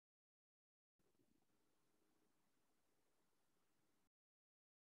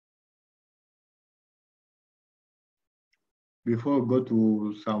 Before we go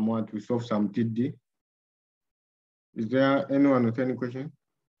to we solve some TD. Is there anyone with any question?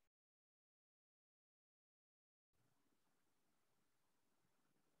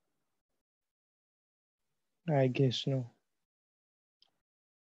 I guess no.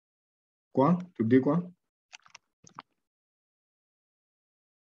 Quoi? Today quoi?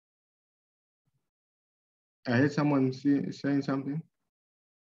 I heard someone saying something.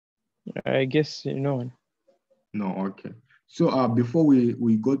 I guess no. No, okay. So before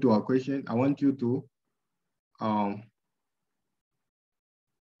we go to our question, I want you to I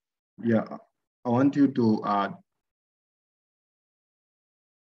want you to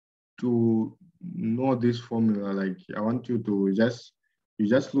know this formula. Like I want you to just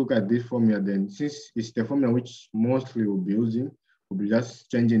look at this formula. Then since it's the formula which mostly we'll be using, we'll be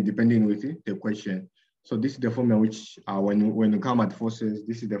just changing depending with the question. So this is the formula which when you come at forces,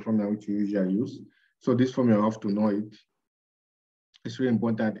 this is the formula which you usually use. So this formula, you have to know it. It's really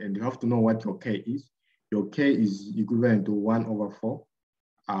important, and you have to know what your K is. Your K is equivalent to 1/4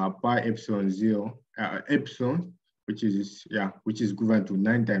 pi epsilon 0 epsilon, which is equivalent to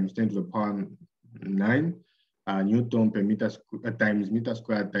 9 times 10 to the power 9 Newton per meter times meter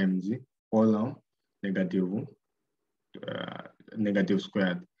squared times Coulomb negative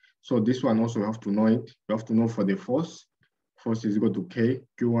squared. So this one also you have to know it. You have to know for the force. Force is equal to K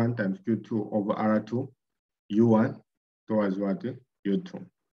Q1 times Q2 over R2 U1 towards what? U2.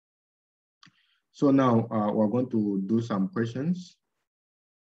 So now we're going to do some questions.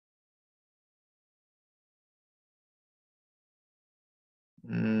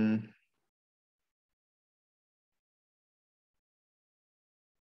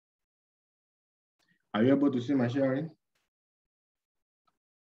 Are you able to see my sharing?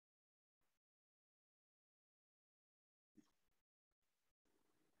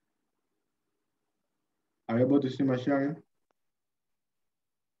 Are you able to see my sharing?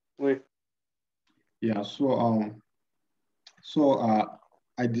 Wait. Yeah, so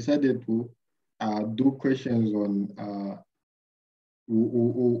I decided to do questions on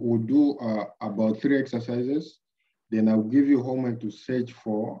we'll do about 3 exercises. Then I'll give you homework to search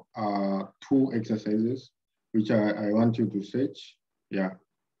for 2 exercises, which I want you to search. Yeah,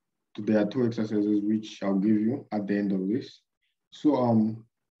 there are 2 exercises which I'll give you at the end of this. So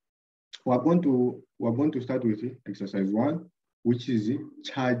we're going to start with exercise 1, which is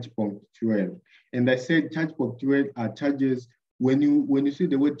charge punctual. And I said charge punctual are charges when you see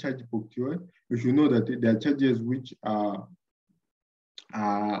the word charge punctual, you should know that there are charges which are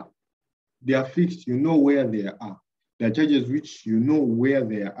they are fixed. You know where they are. There are charges which you know where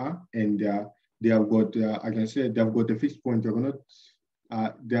they are, and they have got I can say they have got a fixed point. They are not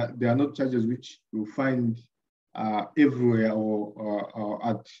they are not charges which you find everywhere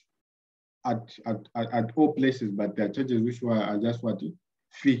or at all places, but there are charges which are just what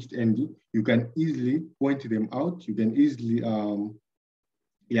fixed, and you can easily point them out. You can easily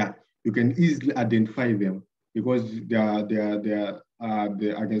you can easily identify them because they are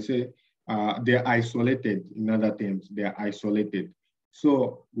I can say they're isolated. In other terms, they are isolated.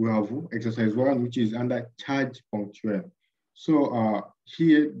 So we have exercise 1, which is under charge punctual. So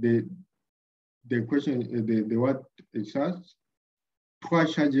here the question, the what it says, 3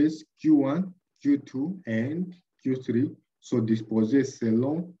 charges Q1, Q2, and Q3 sont disposés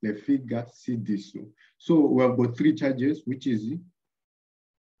selon les figures ci-dessous. So we have got 3 charges, which is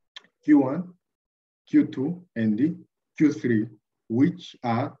Q1, Q2, and Q3, which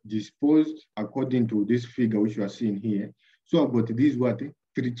are disposed according to this figure which you are seeing here. So I've got these 3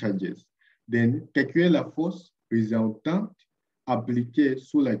 charges. Then calculer la force résultante appliquée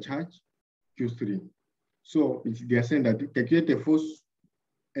sur la charge Q3. So they are saying that calculate a force,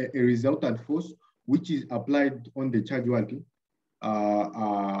 a resultant force, which is applied on the charge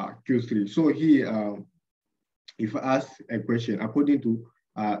Q3. So here, if I ask a question according to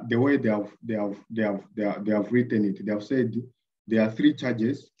the way they have written it, they have said there are 3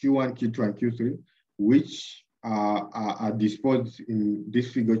 charges, Q1, Q2, and Q3, which are disposed in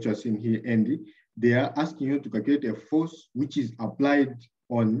this figure which you are seeing here, and they are asking you to calculate a force which is applied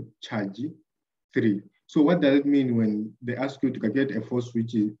on charge 3. So what does it mean when they ask you to calculate a force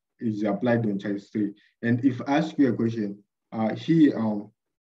which is applied on charge 3? And if I ask you a question,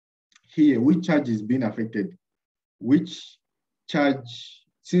 here, which charge is being affected? Which charge,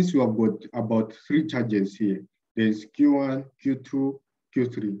 since you have got about 3 charges here, there's Q1, Q2,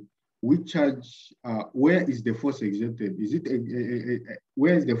 Q3. Which charge, where is the force exerted? Is it,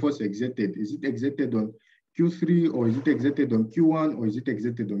 where is the force exerted? Is it exerted on Q3, or is it exerted on Q1, or is it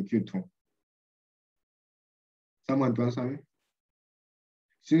exerted on Q2? Someone to answer me?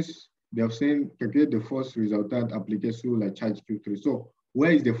 Since they have saying calculate the force resultant appliquée sur la charge Q3. So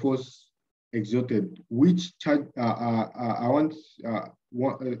where is the force exerted? Which charge, I want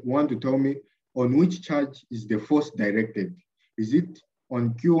to tell me on which charge is the force directed? Is it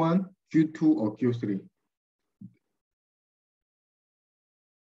on Q1, Q2, or Q3?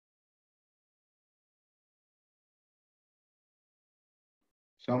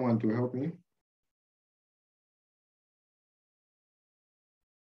 Someone to help me?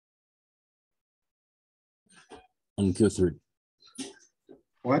 On Q3.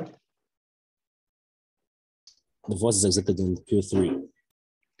 What? The force is exerted on Q3.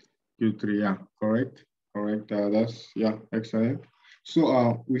 Q3, yeah, correct. That's, yeah, excellent.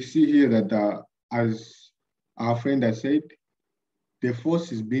 So we see here that as our friend has said, the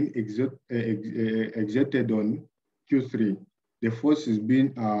force is being exerted on Q3. The force is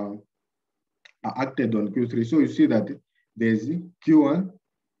being acted on Q3. So you see that there's Q1,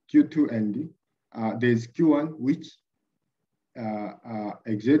 Q2, and there's Q1 which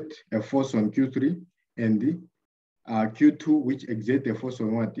exert a force on Q3, and the Q2 which exert a force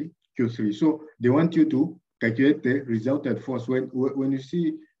on what? Q3. So they want you to calculate the resultant force. When you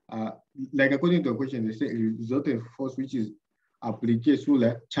see, like according to the question, they say resultant force which is appliqué sur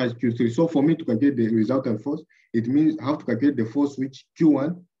la charge Q3. So for me to calculate the resultant force, it means I have to calculate the force which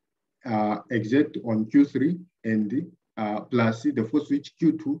Q1 exert on Q3, and plus the force which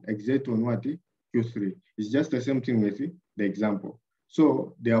Q2 exert on what? Q3. It's just the same thing with the example.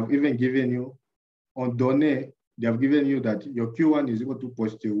 So they have even given you, on données, they have given you that your Q1 is equal to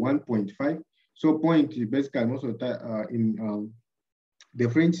positive 1.5. So point is basically most of the time in the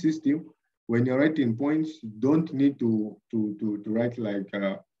French system, when you're writing points, you don't need to write like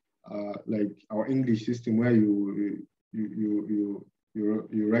our English system where you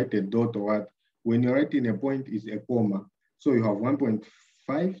write a dot or what. When you're writing a point, is a comma. So you have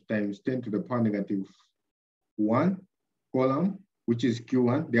 1.5 times 10 to the power negative 1 column, which is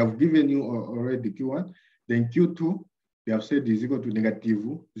Q1. They have given you already Q1. Then Q2, they have said is equal to negative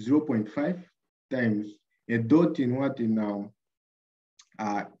 0.5 times a dot in what? In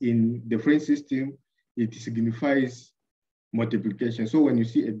the French system, it signifies multiplication. So when you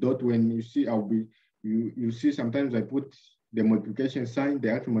see a dot, when you see, you see sometimes I put the multiplication sign,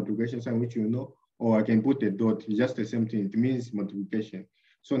 the actual multiplication sign, which you know, or I can put a dot. It's just the same thing. It means multiplication.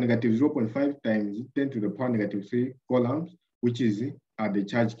 So negative 0.5 times 10 to the power negative 3 columns, which is the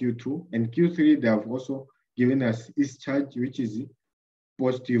charge Q2. And Q3, they have also giving us its charge, which is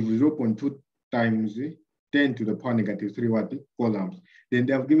positive 0.2 times 10 to the power negative 3 watt coulombs. Then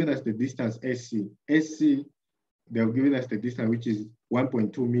they have given us the distance SC. SC, they have given us the distance, which is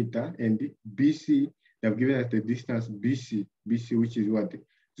 1.2 meter, and BC, they have given us the distance BC, which is what?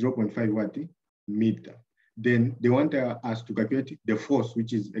 0.5 watt meter. Then they want us to calculate the force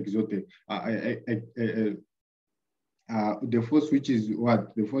which is exerted. The force which is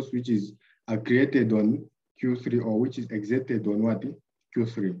what? The force which is created on Q3, or which is exerted on what?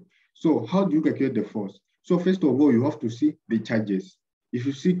 Q3. So how do you calculate the force? So first of all, you have to see the charges. If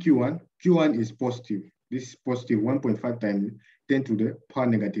you see Q1, Q1 is positive. This is positive 1.5 times 10 to the power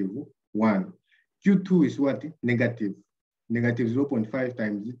negative 1. Q2 is what? Negative. Negative 0.5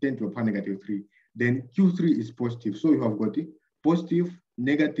 times 10 to the power negative 3. Then Q3 is positive. So you have got it positive,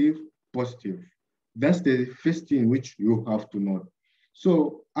 negative, positive. That's the first thing which you have to note.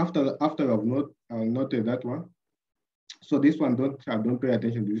 So after you have noted that one, so this one, don't pay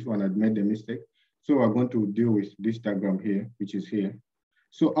attention to this one. I've made a mistake. So we're going to deal with this diagram here, which is here.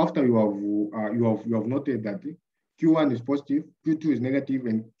 So after you have noted that Q1 is positive, Q2 is negative,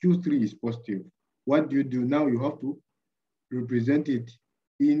 and Q3 is positive. What do you do now? You have to represent it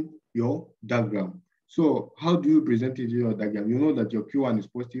in your diagram. So how do you present it in your diagram? You know that your Q1 is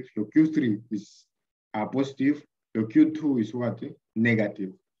positive, your Q3 is positive, your Q2 is what?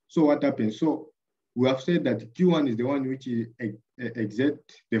 Negative. So what happens? So we have said that Q1 is the one which exert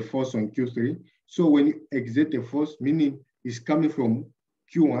the force on Q3. So when you exert the force, meaning it's coming from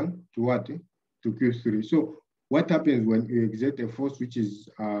Q1 to what? To Q3. So what happens when you exert a force which is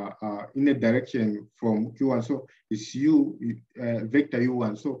in a direction from Q1? So it's vector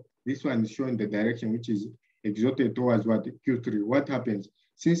U1. So this one is showing the direction which is exerted towards what? Q3. What happens?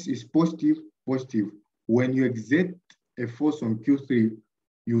 Since it's positive, when you exert a force on Q3,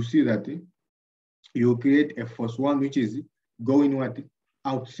 you see that you create a force 1 which is going what?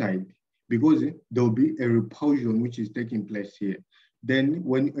 Outside, because there will be a repulsion which is taking place here. Then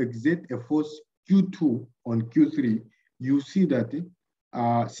when you exert a force Q2 on Q3, you see that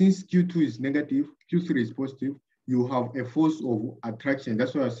since Q2 is negative, Q3 is positive, you have a force of attraction.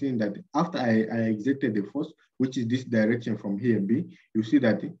 That's why I'm saying that after I exerted the force, which is this direction from here, B, you see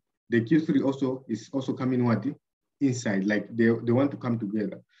that the Q3 is also coming what? Inside, like they want to come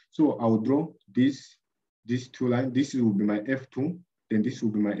together. So I'll draw these two lines. This will be my F2, then this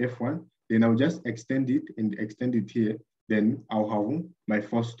will be my F1. Then I'll just extend it and extend it here. Then I'll have my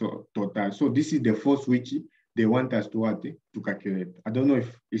force total. So this is the force which they want us to calculate. I don't know if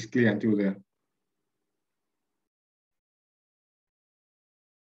it's clear until there.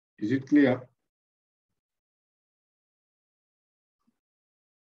 Is it clear?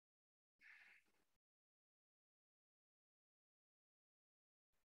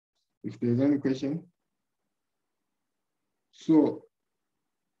 If there's any question. So,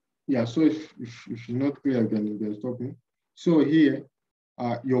 yeah, so if you're not clear, you can stop me. So here,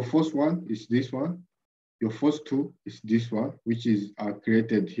 your first one is this one. Your first two is this one, which is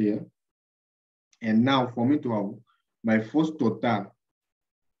created here. And now for me to have my first total,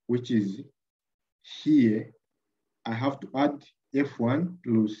 which is here, I have to add F1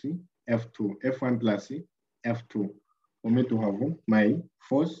 plus F2, F1 plus F2, for me to have my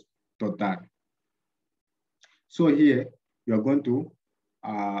first total. So here you're going to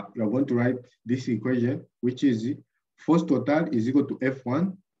write this equation, which is force total is equal to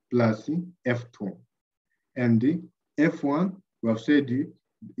F1 plus F2. And the F1, we have said,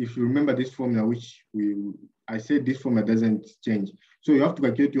 if you remember this formula, which I said this formula doesn't change. So you have to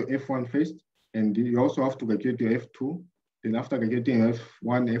calculate your F1 first, and you also have to calculate your F2. Then after calculating your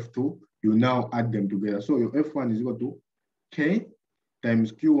F1, F2, you now add them together. So your F1 is equal to K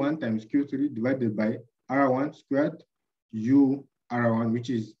times Q1 times Q3 divided by R1 squared U R1, which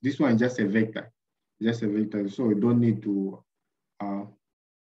is, this one is just a vector. Just a vector. So you don't need to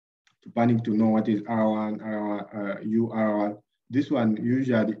panic to know what is R1, U R1. This one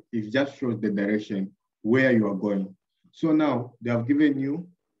usually, it just shows the direction where you are going. So now they have given you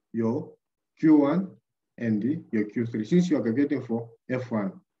your Q1 and your Q3. Since you are calculating for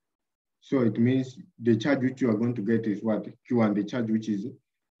F1, so it means the charge which you are going to get is what? Q1, the charge which is,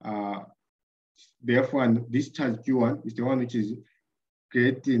 the F1, this charge Q1 is the one which is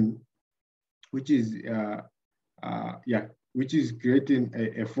creating, which is creating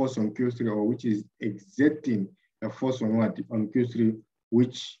a force on Q3, or which is exerting a force on what? On Q3,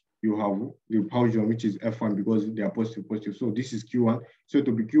 which you have repulsion, which is F1, because they are positive. So this is Q1. So it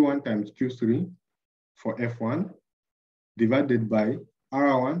will be Q1 times Q3 for F1 divided by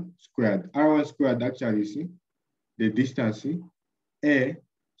R1 squared. R1 squared actually is the distance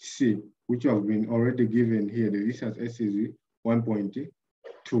AC, which have been already given here. The distance S is 1.2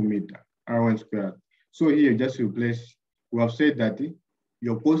 meter, R1 squared. So here, just replace, we have said that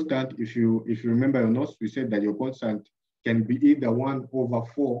your constant, if you remember your notes, we said that your constant can be either 1 over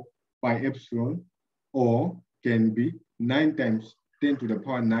 4 pi epsilon, or can be 9 times 10 to the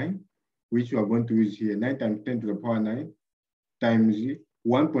power 9, which we are going to use here, 9 times 10 to the power 9, times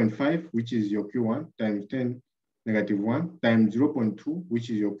 1.5, which is your Q1, times 10 negative 1, times 0.2, which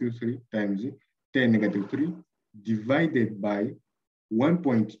is your Q3, times 10 negative 3, divided by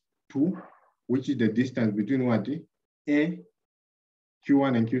 1.2, which is the distance between what? A,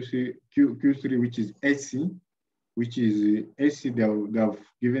 Q1 and Q3, which is SC, which is SC, they have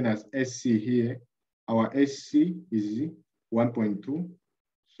given us SC here. Our SC is 1.2.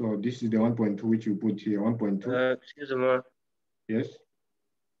 So this is the 1.2 which you put here, 1.2. Excuse me. Yes.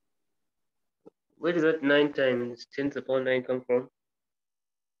 Where did that 9 times 10 to the power 9 come from?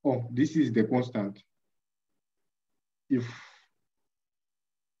 Oh, this is the constant.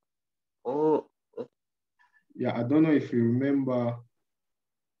 Oh. Yeah, I don't know if you remember.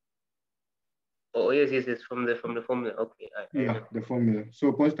 Oh, yes, from the formula. Okay. Yeah, the formula.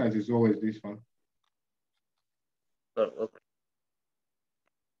 So constant is always this one. Oh, okay.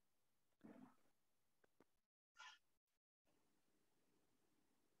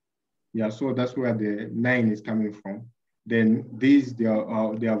 Yeah, so that's where the 9 is coming from. Then these, they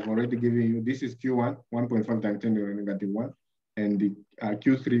have already given you, this is Q1, 1.5 times 10 to the negative 1, and the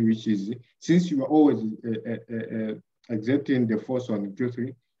Q3, which is, since you are always exerting the force on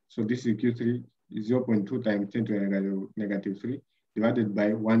Q3, so this is Q3, 0.2 times 10 to the negative 3, divided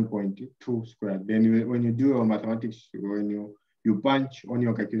by 1.2 squared. Then when you do your mathematics, when you punch on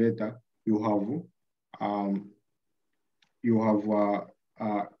your calculator, you have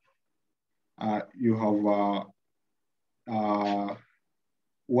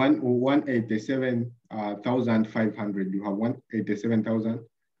 187,500. You have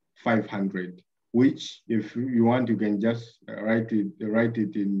 187,500, which, if you want, you can just write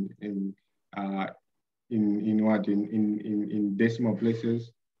it in decimal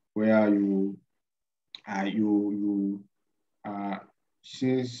places, where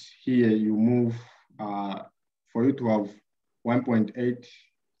since here you move for you to have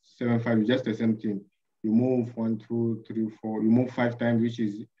 1.875, just the same thing. You move 1, 2, 3, 4, you move 5 times, which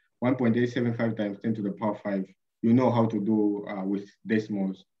is 1.875 times 10 to the power 5. You know how to do with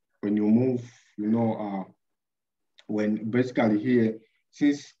decimals. When you move, you know, when basically here,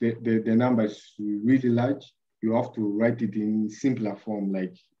 since the number is really large, you have to write it in simpler form.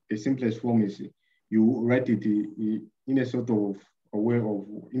 Like the simplest form is you write it in a sort of a way of,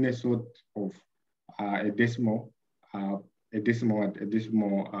 in a sort of a decimal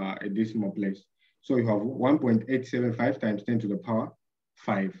place. So you have 1.875 times 10 to the power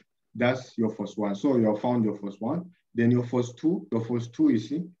 5. That's your first one. So you have found your first one. Then your first two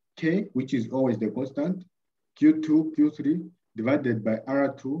is K, which is always the constant, Q2, Q3 divided by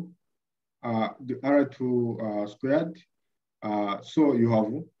R2, the R2 squared. So you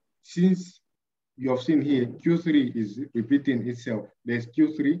have, since you have seen here, Q3 is repeating itself. There's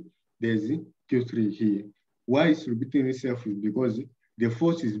Q3, there's Q3 here. Why it's repeating itself is because the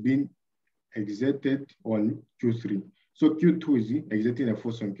force is being exerted on Q3. So Q2 is exerting a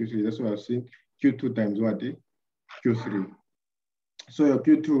force on Q3. That's why I've seen Q2 times what? Q3. So your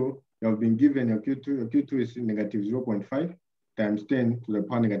Q2, you have been given your Q2 is negative 0.5 times 10 to the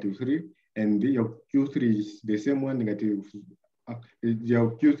power negative 3. And your Q3 is the same one, your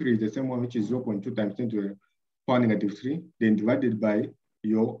Q3 is the same one, which is 0.2 times 10 to the power negative 3, then divided by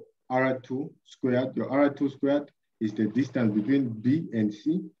your R2 squared. Your R2 squared is the distance between B and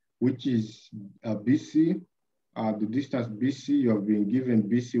C, which is BC. The distance BC, you have been given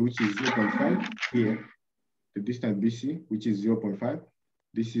BC, which is 0.5 here. The distance BC, which is 0.5.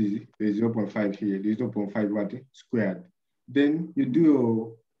 This is the 0.5 here, the 0.5 what? Squared. Then you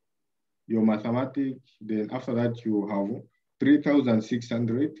do your mathematics. Then after that, you have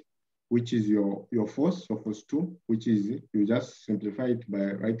 3,600, which is your force, so force 2, which is, you just simplify it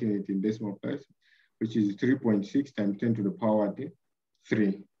by writing it in decimal place, which is 3.6 times 10 to the power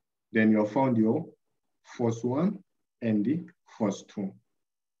 3. Then you found your force 1 and the force 2.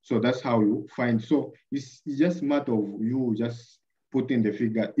 So that's how you find. So it's just a matter of you just putting the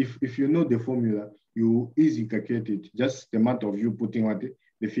figure. If you know the formula, you easily calculate it. Just the matter of you putting what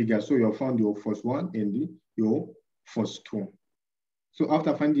the figure. So you found your force 1 and your force 2. So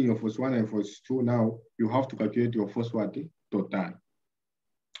after finding your force 1 and force 2, now you have to calculate your force what? Total.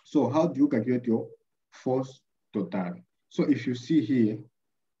 So how do you calculate your force total? So if you see here,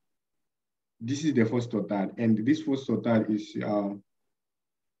 this is the force total, and this force total is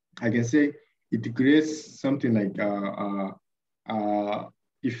I can say it creates something like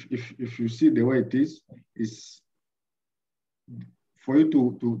if you see the way it is for you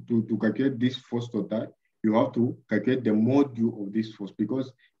to calculate this force total, you have to calculate the module of this force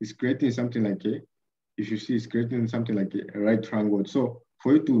because it's creating something like if you see, it's creating something like a right triangle. So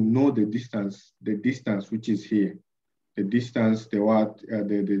for you to know the distance which is here, the distance,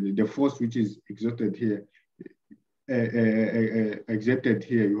 the force which is exerted here,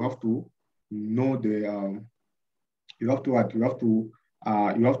 you have to know you have to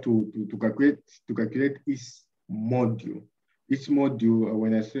calculate its module. Its module,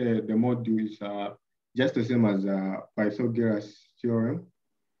 when I say the module is just the same as Pythagoras theorem.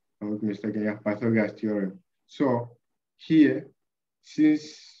 I'm not mistaken, yeah, Pythagoras theorem. So here,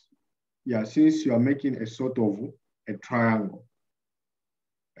 since you are making a sort of a triangle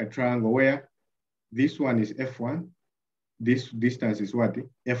where this one is F1, this distance is what?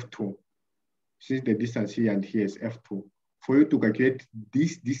 F2. Since the distance here and here is F2. For you to calculate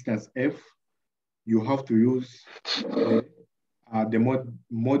this distance F, you have to use the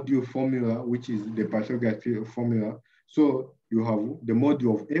module formula, which is the Pythagoras formula. So you have the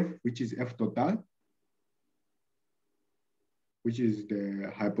module of F, which is F total, which is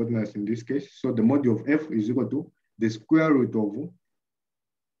the hypotenuse in this case. So the module of F is equal to the square root of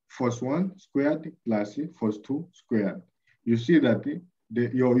force 1 squared plus force 2 squared. You see that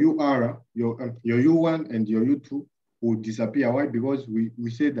your UR, your U1 and your U2 will disappear. Why? Because we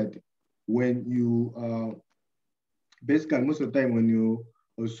say that when you, basically most of the time when you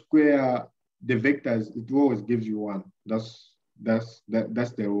square the vectors, it always gives you 1. That's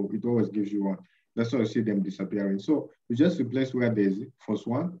the rule. It always gives you 1. That's why you see them disappearing. So you just replace where there's force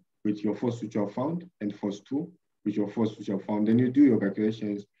 1 with your force which you have found and force 2 with your force which you have found. Then you do your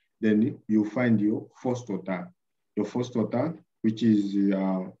calculations. Then you find your force total. Your force total, which is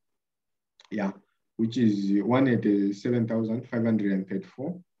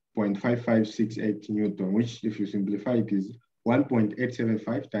 187,534.5568 Newton, which if you simplify it is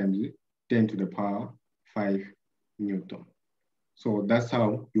 1.875 times 10 to the power 5 Newton. So that's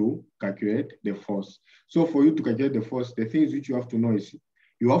how you calculate the force. So for you to calculate the force, the things which you have to know is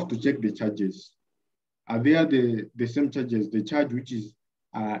you have to check the charges. Are they the same charges? The charge which is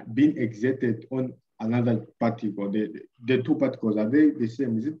being exerted on another particle, the two particles, are they the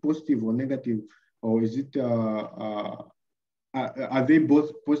same? Is it positive or negative? Or is it, are they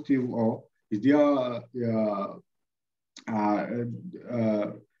both positive, or is there, are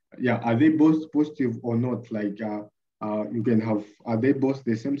they both positive or not? Like you can have, are they both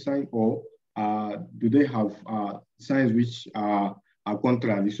the same sign, or do they have signs which are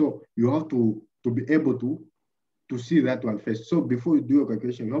contrary? So you have to be able to see that one first. So before you do your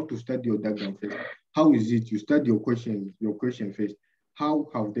calculation, you have to study your diagram first. How is it? You study your question first. How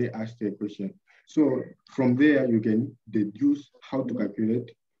have they asked the question? So from there, you can deduce how to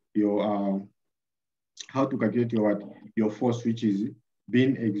calculate your your force, which is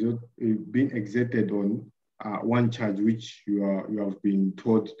being exerted on one charge which you have been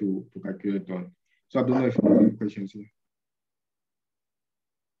taught to calculate on. So I don't know if you have any questions here.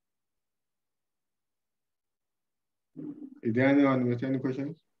 Is there anyone with any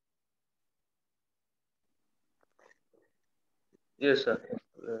questions? Yes, sir.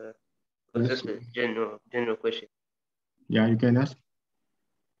 Just a general question. Yeah, you can ask.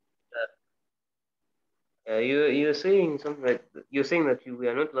 You're saying something like, you're saying that we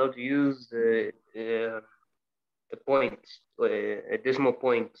are not allowed to use a point or a decimal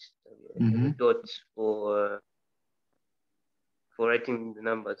point, a dot for writing the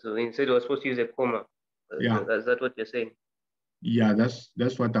number. So instead, we're supposed to use a comma. Yeah. Is that what you're saying? Yeah,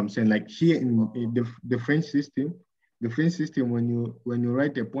 that's what I'm saying. Like here in the French system, when you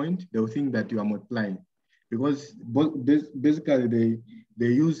write a point, they'll think that you are multiplying, because basically they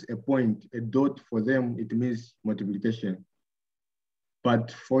use a point, a dot. For them it means multiplication.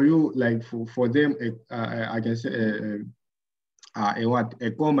 But for you, like for them, I can say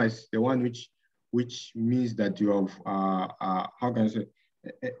a comma is the one which means that you have how can I say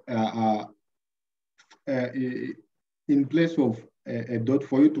in place of a dot,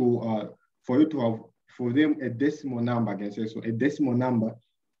 for you to have for them a decimal number, I can say so. A decimal number,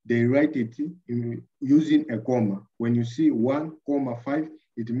 they write it using a comma. When you see 1,5,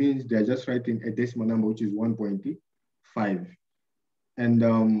 it means they're just writing a decimal number, which is 1.5. And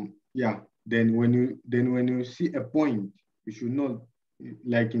then when you see a point, you should know,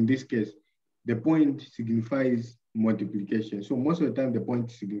 like in this case, the point signifies multiplication. So most of the time, the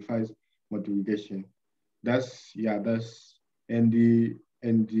point signifies multiplication.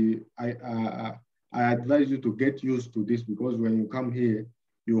 I advise you to get used to this, because when you come here,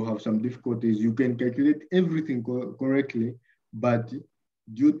 you have some difficulties. You can calculate everything correctly, but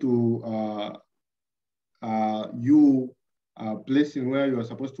due to you placing where you are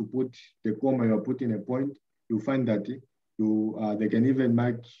supposed to put the comma, you are putting a point, you find that they can even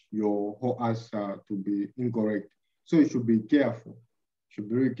make your whole answer to be incorrect. So you should be careful. Should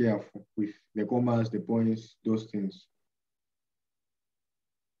be very careful with the commas, the points, those things.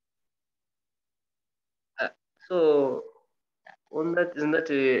 So on that, isn't that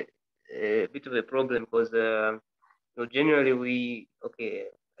a bit of a problem? Because generally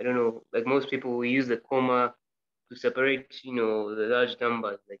I don't know, like most people, we use the comma to separate, the large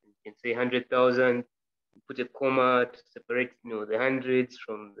numbers. Like you can say 100,000, put a comma to separate, the hundreds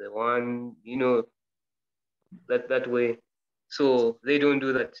from the one, that way. So they don't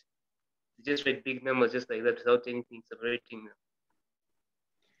do that. They just write big numbers just like that without anything separating them.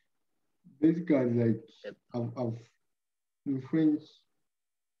 Basically, like I've in French,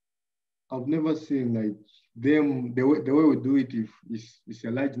 I've never seen like them the way we do it. If it's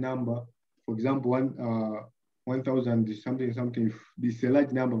a large number, for example, 1,000 is something. If it's a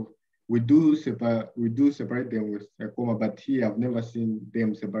large number, we do separate them with a comma. But here, I've never seen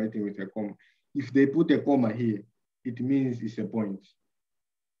them separating with a comma. If they put a comma here, it means it's a point.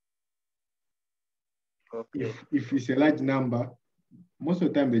 Okay. If it's a large number, most of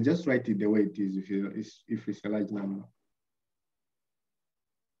the time they just write it the way it is. If it's a large number.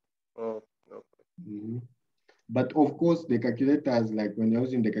 Oh, okay. Mm-hmm. But of course, the calculators, like when you're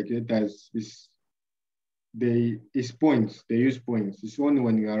using the calculators, it's points. They use points. It's only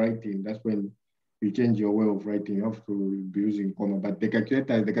when you are writing that's when you change your way of writing. You have to be using comma. But the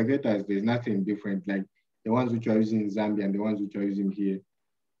calculators, there's nothing different. Like the ones which are using in Zambia and the ones which are using here,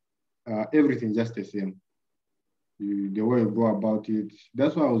 everything just the same. The way you go about it.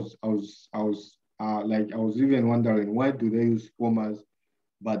 That's why I was even wondering, why do they use commas?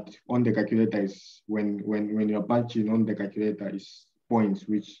 But on the calculator is when you're punching on the calculator is points,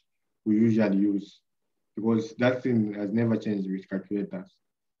 which we usually use, because that thing has never changed with calculators.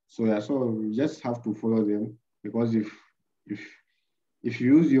 So yeah, so you just have to follow them, because if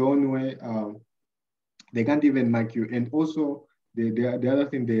you use your own way, they can't even mark you. And also the other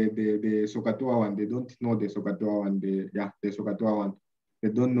thing, the Sokatua one, they don't know the Sokatua one. The Sokatua one, they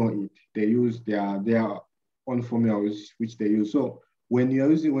don't know it. They use their own formulas which they use. So when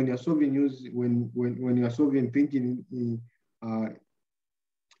you're solving thinking in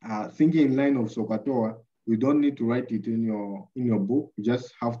line of Sokatua, you don't need to write it in your book. You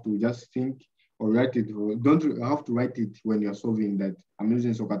just have to just think or write it. Don't have to write it when you're solving that. I'm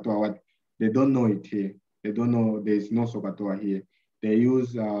using Sokatua. What they don't know it here. They don't know there's no Sokatua here. They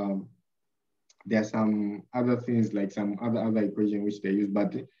use there are some other things like some other equation which they use,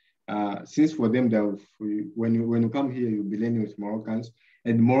 but since for them, when you come here, you'll be learning with Moroccans.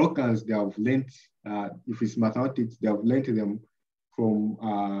 And Moroccans, they have learned, if it's mathematics, they have learned them from,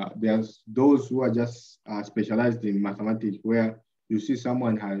 there's those who are just specialized in mathematics, where you see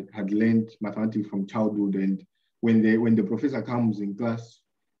someone had learned mathematics from childhood. And when the professor comes in class,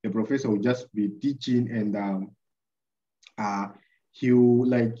 the professor will just be teaching, and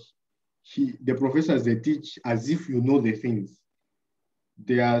the professors, they teach as if you know the things.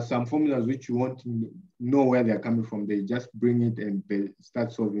 There are some formulas which you want to know where they're coming from. They just bring it and they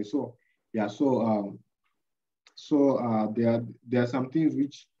start solving. So yeah, there are some things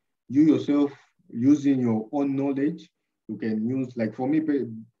which you yourself, using your own knowledge, you can use. Like for me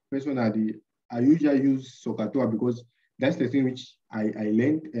personally, I usually use Sokatua because that's the thing which I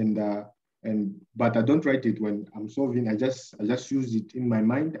learned, but I don't write it when I'm solving. I just use it in my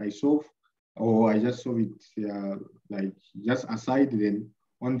mind. I solve, or I just solve it like just aside. Then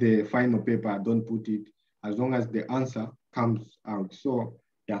on the final paper, I don't put it, as long as the answer comes out. So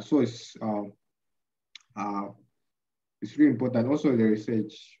yeah, so it's really important. Also the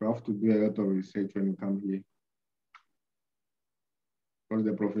research, you have to do a lot of research when you come here. Because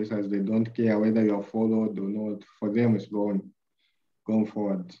the professors, they don't care whether you're followed or not. For them, it's going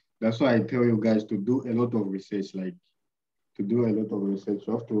forward. That's why I tell you guys to do a lot of research, You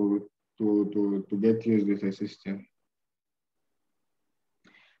have to get used with the system.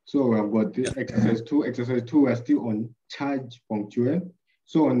 So I've got the exercise 2. Exercise 2, we're still on charge punctual.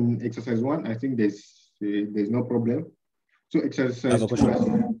 So on exercise 1, I think there's no problem. So exercise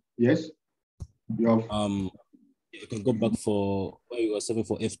 2, yes? You have you can go back for where you were serving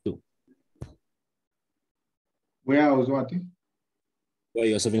for F2. Where I was what? Where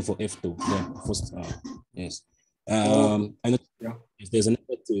you're serving for F2. Yeah, first, yes. I know if there's a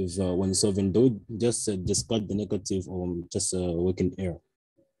negative when solving, do just discard the negative or just working error.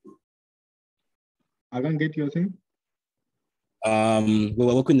 I can't get your thing. We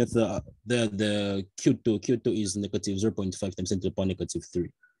were working with the Q2. Q2 is negative 0.5 times 10 to the power negative 3.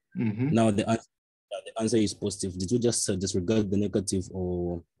 Now the answer is positive. Did you just disregard the negative,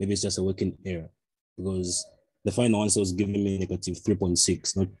 or maybe it's just a working error? Because the final answer was giving me negative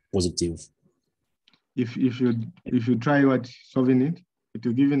 3.6, not positive. If you try solving it, it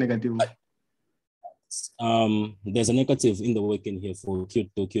will give you negative. There's a negative in the working here for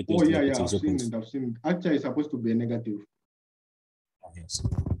Q2. Q2 oh is yeah, negative. I've seen it. Actually, it's supposed to be a negative. Yes.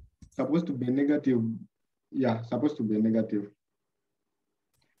 Supposed to be a negative. Yeah, supposed to be a negative.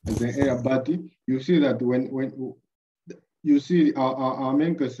 As an error, but you see that when you see our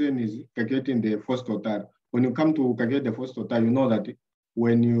main concern is calculating the first total. When you come to calculate the first total, you know that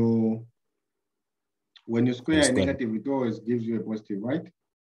when you square a negative, it always gives you a positive, right?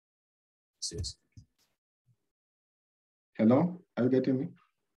 Yes. Hello, are you getting me?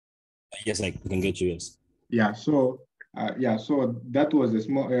 Yes, I can get you. Yes. Yeah. So so that was a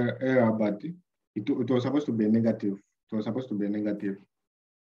small error, but it was supposed to be a negative. It was supposed to be a negative.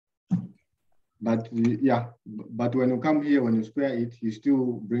 But yeah, but when you come here, when you square it, you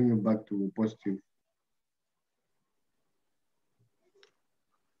still bring it back to positive.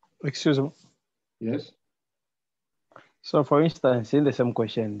 Excuse me. Yes. So for instance, in the same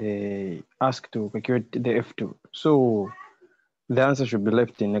question, they ask to calculate the F2. So the answer should be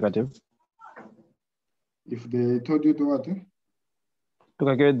left in negative. If they told you to what? To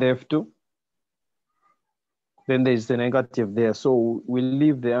calculate the F2, then there's the negative there. So we'll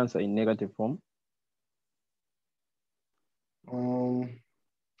leave the answer in negative form.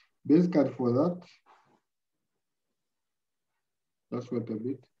 Basically for that, let's wait a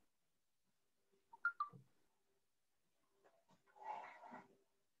bit.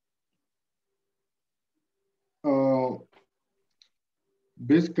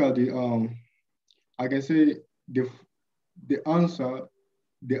 Basically, I can say the answer,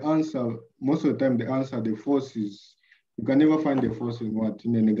 most of the time, the force is, you can never find the force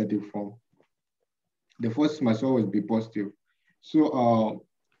in a negative form. The force must always be positive. So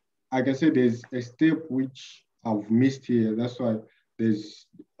I can say there's a step which I've missed here. That's why there's,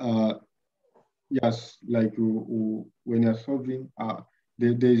 yes, like when you're solving,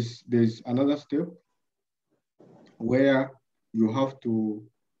 there's another step where you have to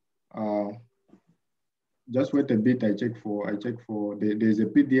just wait a bit. I check for there's a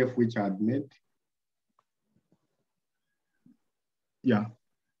PDF which I had made. Yeah.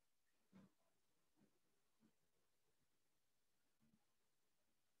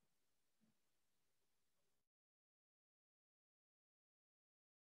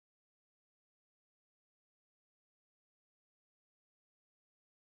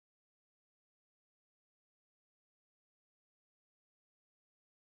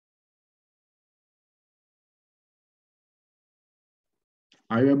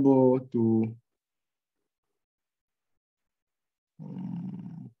 Are you able to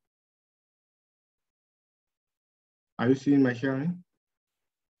are you seeing my sharing?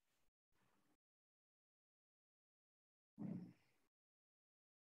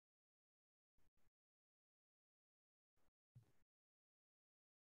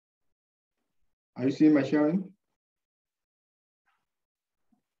 Are you seeing my sharing?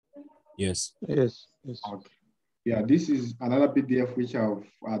 Yes. Yes. Okay. Yeah, this is another PDF which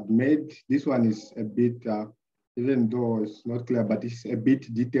I've made. This one is a bit, even though it's not clear, but it's a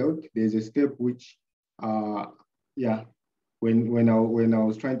bit detailed. There's a step which, yeah, when I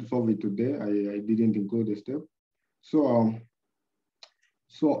was trying to solve it today, I didn't include the step. So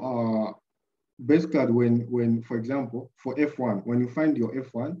basically, when for example, for F1, when you find your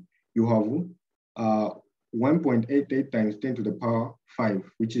F1, you have 1.88 times 10 to the power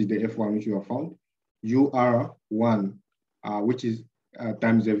 5, which is the F1 which you have found. UR1, which is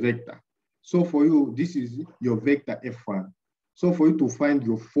times a vector. So for you, this is your vector F1. So for you to find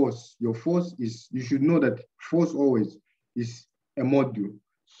your force is, you should know that force always is a module.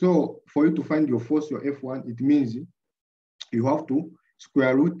 So for you to find your force, your F1, it means you have to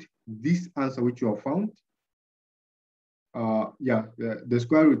square root this answer which you have found. The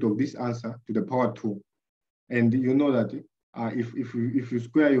square root of this answer to the power 2. And you know that if you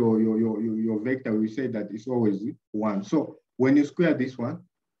square your vector, we say that it's always 1. So when you square this one,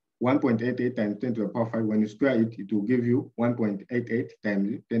 1.88 times 10 to the power 5, when you square it, it will give you 1.88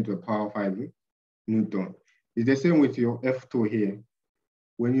 times 10 to the power 5 Newton. It's the same with your F2 here.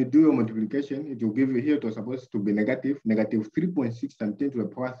 When you do your multiplication, it will give you here, it was supposed to be negative 3.6 times 10 to the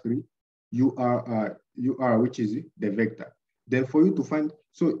power 3 UR, which is the vector. Then for you to find,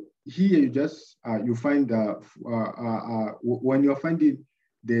 so here you just, you find, when you're finding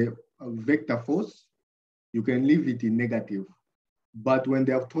the vector force, you can leave it in negative. But when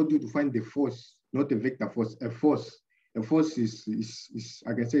they have told you to find the force, not a vector force, a force is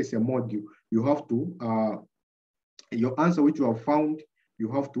I can say it's a module. You have to, your answer which you have found, you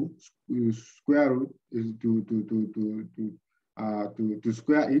have to square root to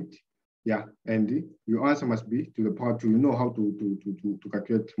square it, yeah, and your answer must be to the power 2. You know how to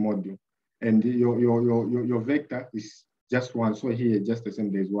calculate module, and your vector is just 1. So here, just the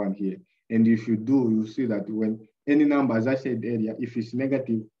same, there's 1 here. And if you do, you see that when any number, as I said earlier, if it's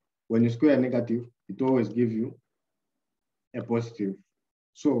negative, when you square negative, it always gives you a positive.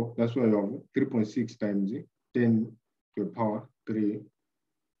 So that's why you have 3.6 times 10 to the power 3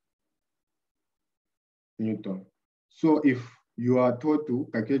 Newton. So if you are told to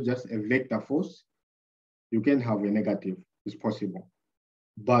calculate just a vector force, you can have a negative, it's possible.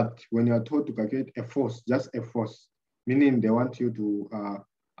 But when you are told to calculate a force, just a force, meaning they want you to,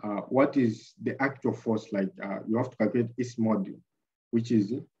 what is the actual force like? You have to calculate its module, which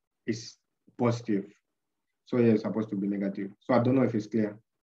is positive. So yeah, it's supposed to be negative. So I don't know if it's clear.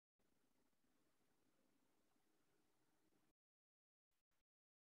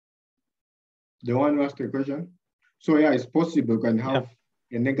 The one who asked the question? So yeah, it's possible you can have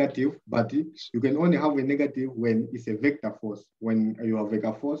a negative, but you can only have a negative when it's a vector force. When you have a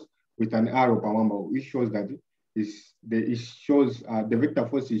vector force with an arrow per number, which shows that the vector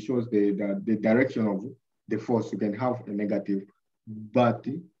force, it shows the direction of the force. You can have a negative, but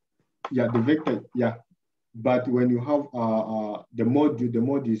yeah, the vector, yeah. But when you have the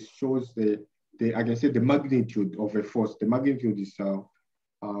module shows I can say the magnitude of a force. The magnitude is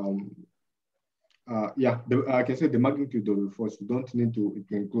I can say the magnitude of the force. You don't need to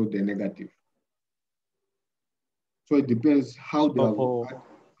include the negative. So it depends how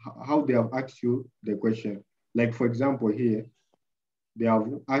they have asked you the question. Like for example here, they have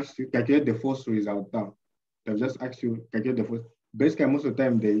asked you calculate the force result. They've just asked you calculate the force. Basically, most of the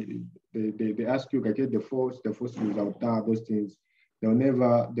time they ask you calculate the force result. Those things.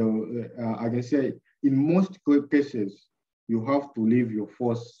 I can say in most cases you have to leave your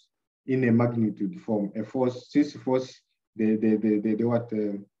force in a magnitude form. A force, since force, the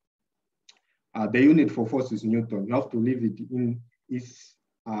unit for force is Newton. You have to leave it in its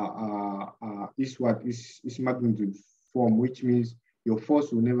magnitude form, which means your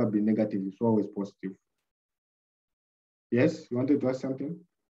force will never be negative. It's always positive. Yes, you wanted to ask something?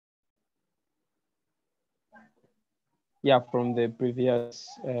 Yeah, from the previous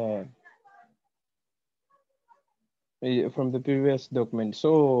document.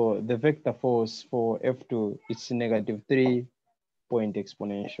 So the vector force for F2 is negative 3 point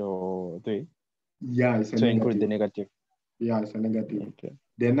exponential 3. Yeah, it's a so negative. Include the negative. Yeah, it's a negative. Okay.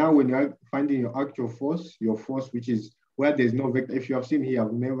 Then now when you're finding your actual force, your force, which is where there's no vector. If you have seen here,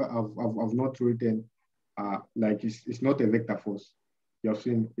 I've not written like it's not a vector force. You have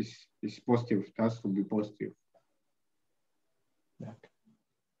seen it's positive. It has to be positive. Okay.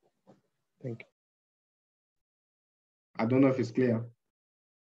 Thank you. I don't know if it's clear.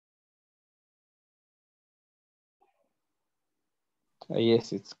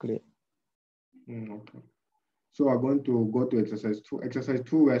 Yes, it's clear. Okay. So we're going to go to exercise 2. Exercise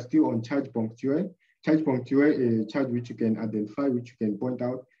 2, we're still on charge punctual. Charge punctual is a charge which you can identify, which you can point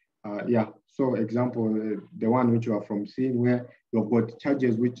out. So example, the one which you are from seeing, where you've got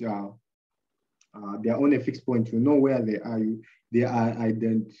charges which are they are on a fixed point. You know where they are. They are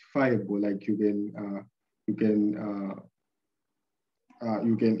identifiable. Like you can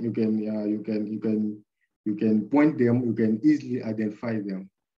point them. You can easily identify them.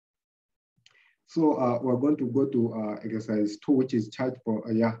 So we're going to go to exercise 2, which is the charge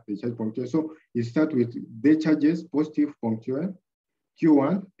punctual. So you start with the charges, positive punctual.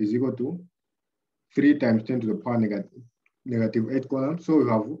 Q1 is equal to 3 times 10 to the power negative 8 columns. So we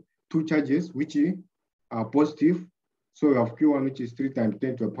have 2 charges which are positive. So we have Q1, which is 3 times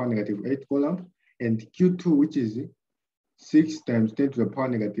 10 to the power negative 8 columns, and Q2, which is 6 times 10 to the power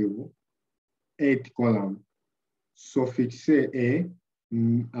negative 8 columns. So fixez et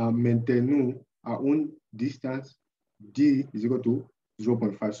maintenez à une distance D is equal to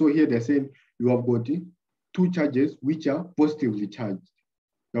 0.5. So here they're saying you have got 2 charges which are positively charged.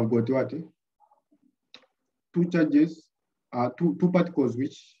 You have got what? 2 charges, two particles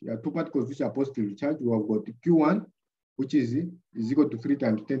which are positively charged. You have got Q1, which is equal to 3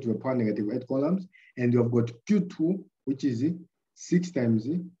 times 10 to the power negative 8 columns, and you have got Q2, which is 6 times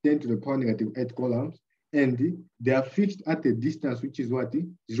 10 to the power negative 8 columns, and they are fixed at a distance which is what?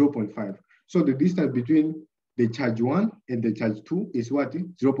 0.5. So the distance between the charge 1 and the charge 2 is what?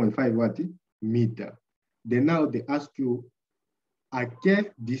 0.5 meter. Then now they ask you à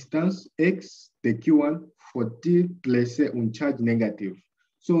quelle distance X de Q1 faut-il placer une charge négative?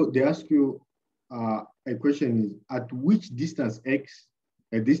 So they ask you a question is, at which distance X,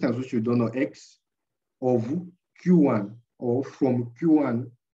 a distance which you don't know X, of Q1 or from Q1,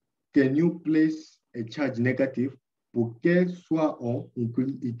 can you place a charge négative pour qu'elle soit en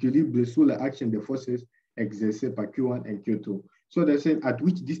équilibre sur l'action des forces exercées par Q1 and Q2? So they say at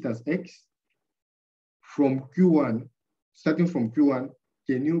which distance X from Q1, starting from Q1,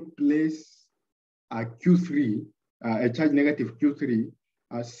 can you place a Q3, a charge negative Q3,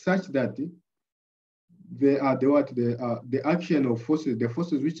 such that the action of forces, the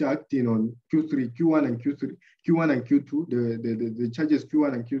forces which are acting on Q3, Q1 and Q3, Q1 and Q2, the charges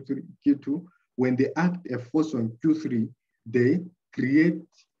Q1 and Q2, when they act a force on Q3, they create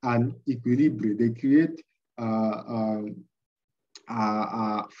an equilibrium. They create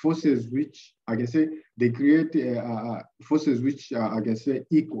forces which I can say they create forces which I can say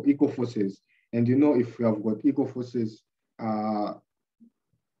equal forces. And you know, if you have got equal forces,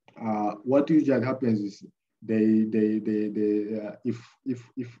 what usually happens is if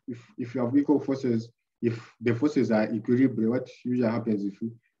you have equal forces, if the forces are equilibrium, what usually happens if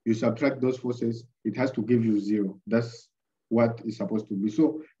you subtract those forces, it has to give you 0. That's what it's supposed to be.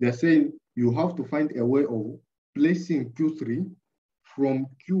 So they're saying you have to find a way of placing Q3 from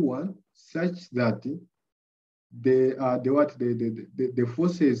Q1 such that the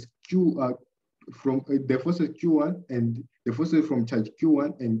forces Q from the forces Q1 and the forces from charge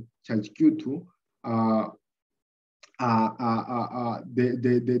Q1 and charge Q2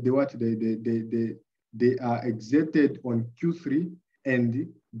 they are exerted on Q3, and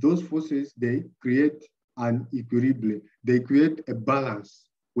those forces, they create an equilibrium. They create a balance.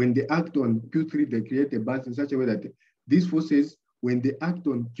 When they act on Q3, they create a balance in such a way that these forces, when they act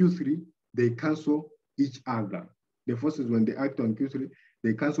on Q3, they cancel each other. The forces, when they act on Q3,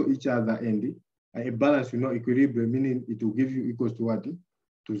 they cancel each other, and a balance, equilibrium, meaning it will give you equals to what? To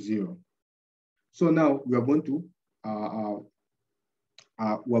 0. So now we are going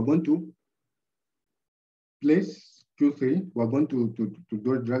to place Q3. We're going to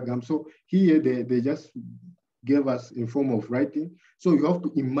draw a diagram. So here they just gave us in form of writing. So you have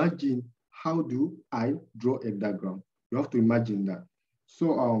to imagine, how do I draw a diagram? You have to imagine that.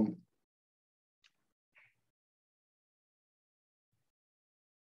 So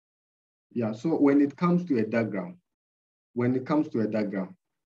yeah, so when it comes to a diagram,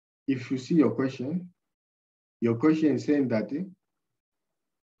 if you see your question is saying that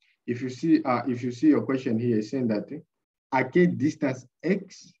if you see your question here is saying that à quelle distance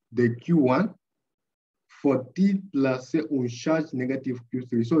X de Q1 faut-il placer une charge négative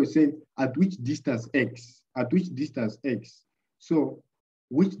Q3? So it's saying at which distance X? So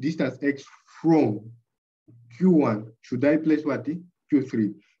which distance X from Q1 should I place what?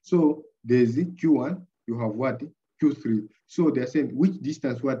 Q3. So there's Q1, you have what? Q3. So they're saying which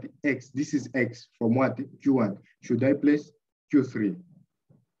distance what? X. This is X from what? Q1. Should I place Q3?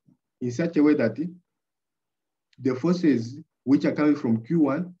 In such a way that the forces which are coming from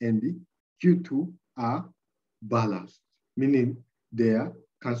Q1 and Q2 are balanced, meaning they are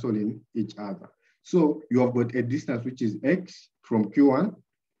canceling each other. So you have got a distance which is X from Q1,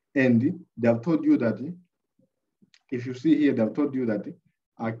 and they have told you that, if you see here, they have told you that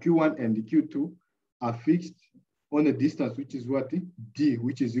Q1 and Q2 are fixed on a distance which is what? D,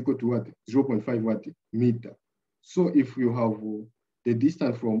 which is equal to what? 0.5 what? Meter. So if you have the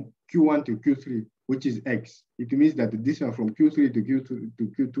distance from Q1 to Q3, which is X, it means that the distance from Q3 to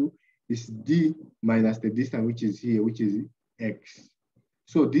Q2 is D minus the distance which is here, which is X.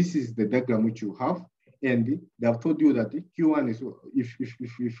 So this is the diagram which you have, and they have told you that Q1 is,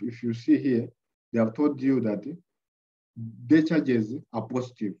 if you see here, they have told you that the charges are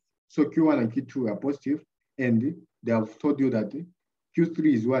positive. So Q1 and Q2 are positive, and they have told you that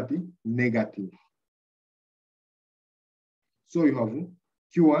Q3 is what? Negative. So you have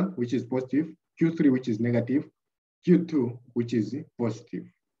Q1, which is positive, Q3, which is negative, Q2, which is positive.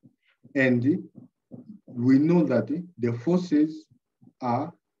 And we know that the forces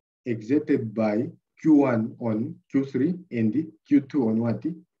are exerted by Q1 on Q3 and Q2 on what?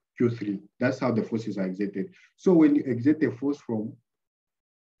 Q3. That's how the forces are exerted. So when you exert a force from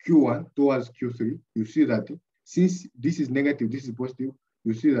Q1 towards Q3, you see that since this is negative, this is positive,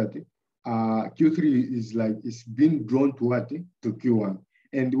 you see that Q3 is like, it's being drawn to what? To Q1.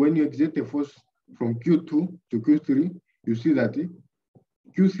 And when you exert a force from Q2 to Q3, you see that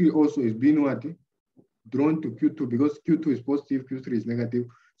Q3 also is being what? Drawn to Q2, because Q2 is positive, Q3 is negative.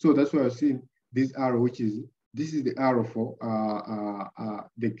 So that's why I've seen this arrow, which is, this is the arrow for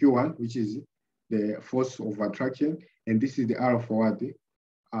the Q1, which is the force of attraction, and this is the R for what?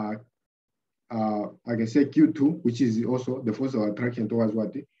 I can say Q2, which is also the force of attraction towards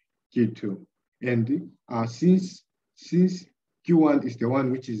what? Q2. And since Q1 is the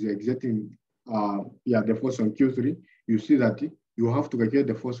one which is exerting the force on Q3, you see that you have to calculate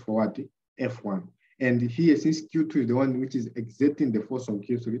the force for what? F1. And here, since Q2 is the one which is exerting the force on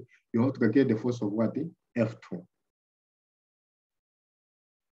Q3, you have to calculate the force of what? F2.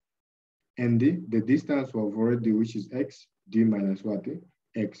 And the distance we've already, which is x, d minus what?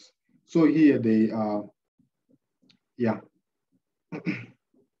 X. So here they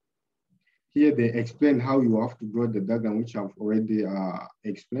here they explain how you have to draw the diagram, which I've already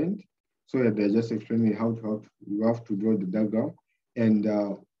explained. So they're just explaining how you have to draw the diagram, and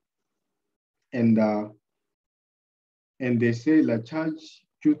they say la charge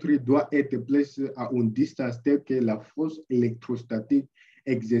Q3 doit être placée à une distance telle que la force électrostatique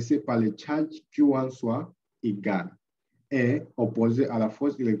exercée par le charge Q1 soit égale et opposée à la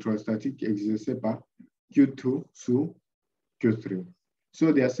force électrostatique exercée par Q2 sur Q3.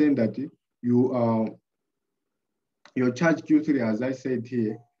 So they are saying that your charge Q3, as I said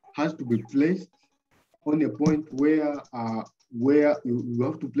here, has to be placed on a point where you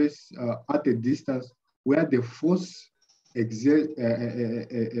have to place at a distance where the force the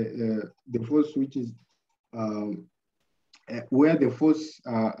force which is where the force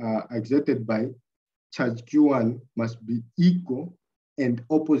exerted by charge Q1 must be equal and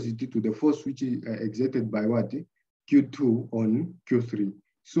opposite to the force which is exerted by what? Q2 on Q3.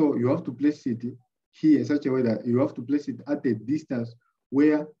 So you have to place it here in such a way that you have to place it at a distance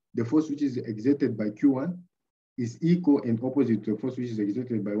where the force which is exerted by Q1 is equal and opposite to the force which is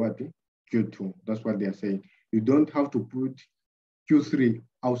exerted by what? Q2. That's what they are saying. You don't have to put Q3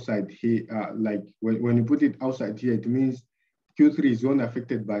 outside here. Like when you put it outside here, it means Q3 is only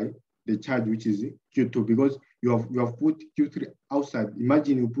affected by the charge which is Q2, because you have put Q3 outside.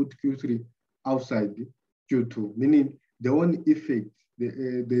 Imagine you put Q3 outside Q2, meaning the only effect,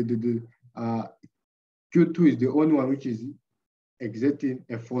 Q2 is the only one which is exerting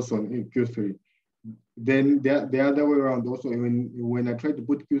a force on Q3. Then the other way around also, when I try to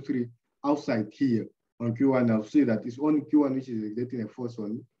put Q3 outside here on Q1, I'll see that it's only Q1 which is exerting a force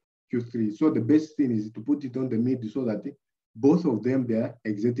on Q3. So the best thing is to put it on the middle so that both of them, they are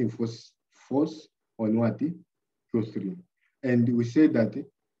exerting force on what? Q3. And we say that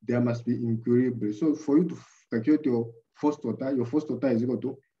there must be equilibrium. So for you to calculate your force total is equal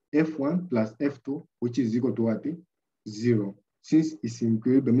to F1 plus F2, which is equal to what? 0. Since it's in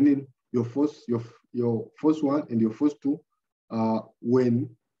equilibrium, meaning your force one and your force two, when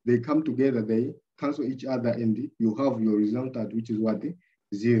they come together, they cancel each other, and you have your resultant, which is what?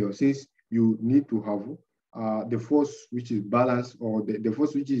 0. Since you need to have the force which is balanced, or the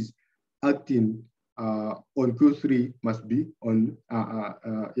force which is acting on Q3 must be on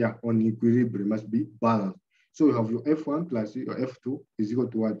equilibrium, must be balanced. So you have your F1 plus your F2 is equal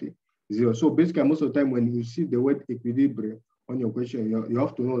to what? 0. So basically, most of the time when you see the word equilibrium on your question, you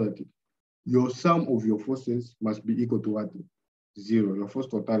have to know that your sum of your forces must be equal to what? 0. Your force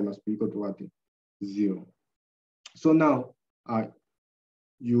total must be equal to what? 0. So now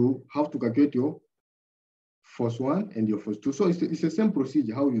you have to calculate your force one and your force two. So it's the same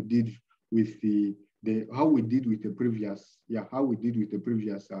procedure how you did with how we did with the previous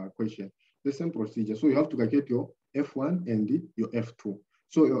question. The same procedure. So you have to calculate your F1 and your F2.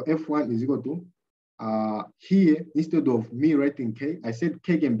 So your F1 is equal to here, instead of me writing K, I said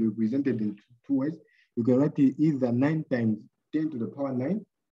K can be represented in two ways. You can write it either 9 times 10 to the power 9,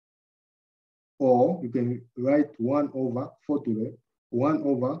 or you can write 1 over 4 to the 1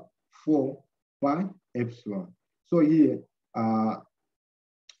 over 4 pi epsilon. So here,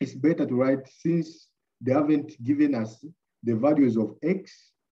 it's better to write, since they haven't given us the values of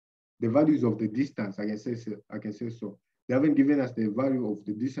X, the values of the distance, I can say so. They haven't given us the value of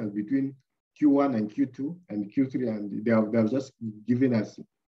the distance between Q1 and Q2 and Q3, and they have just given us,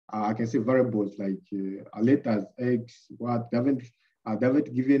 I can say, variables like letters X, what. They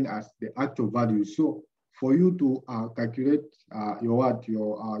haven't given us the actual value. So for you to calculate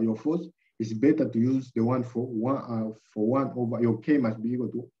your force, it's better to use the one for 1 over, your K must be equal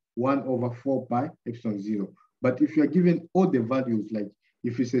to 1 over 4 pi epsilon 0. But if you are given all the values, like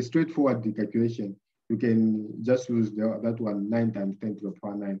if it's a straightforward calculation, you can just use that one, 9 times 10 to the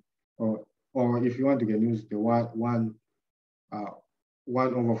power 9. Or if you want, you can use the 1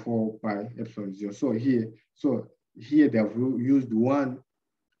 over 4 pi epsilon 0. So here they have used 1,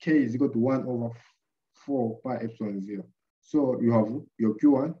 K is equal to 1 over 4 pi epsilon 0. So you have your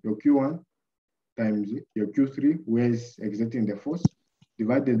Q1 times your Q3, where is exerting the force.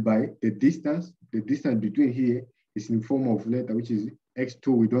 divided by the distance. The distance between here is in form of letter, which is x2.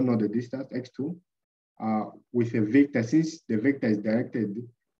 We don't know the distance, x2, with a vector. Since the vector is directed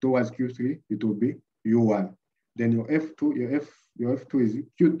towards Q3, it will be U1. Then your F2, your F2 is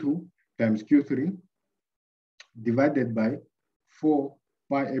Q2 times Q3 divided by 4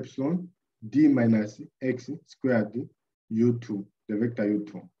 pi epsilon d minus x squared U2, the vector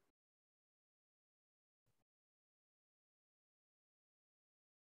U2.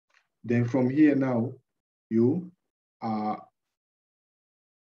 Then from here now, you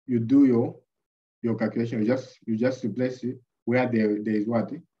do your calculation. You just replace it where there is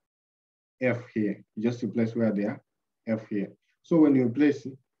what? F here. You just replace where there F here. So when you replace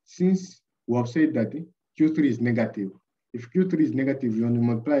it, since we have said that Q3 is negative, if Q3 is negative, you only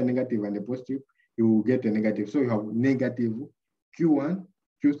multiply a negative and a positive, you will get a negative. So you have negative Q1,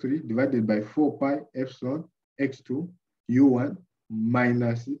 Q3 divided by 4 pi epsilon x2 U1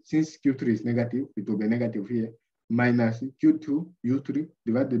 minus, since Q3 is negative, it will be negative here, minus Q2 U3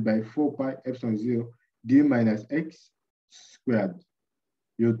 divided by 4 pi epsilon 0 d minus x squared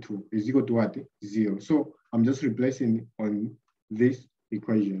U2 is equal to what? 0. So I'm just replacing on this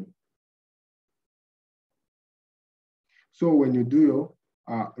equation. So when you do your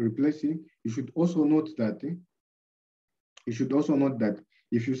replacing, you should also note that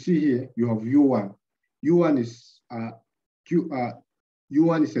if you see here, you have U1. U1 is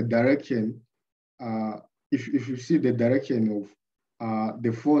U1 is a direction. If you see the direction of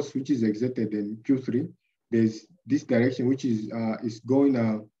the force which is exerted in Q3, there's this direction which is going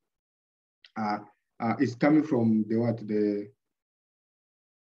is coming from the what?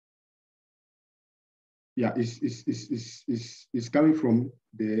 It's coming from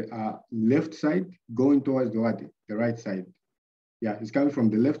the left side going towards the what? The right side. Yeah, it's coming from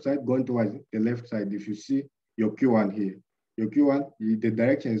the left side going towards the left side. If you see your Q1 here, your Q1, the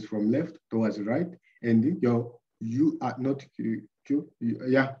direction is from left towards right, and your U are not Q1.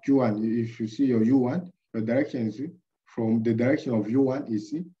 If you see your U1, the direction is from the direction of U1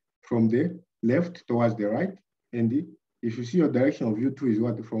 is from the left towards the right, and if you see your direction of U2 is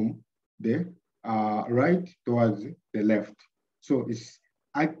what? From the right towards the left. So it's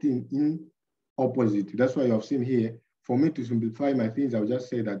acting in opposite. That's why you have seen here. For me to simplify my things, I'll just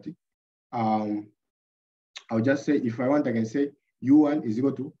say that I'll just say, if I want, I can say U1 is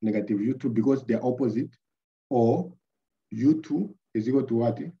equal to negative U2 because they're opposite, or U2 is equal to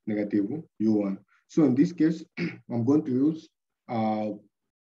what? Negative U1. So in this case, I'm going to use,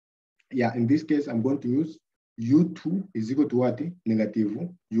 in this case, I'm going to use U2 is equal to what? Negative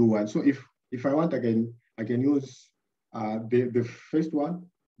U1. So if I want, I can use the first one,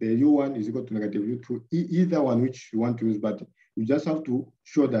 the U1 is equal to negative U2, either one which you want to use, but you just have to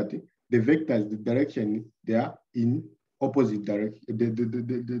show that the vectors, the direction, they are in opposite direction.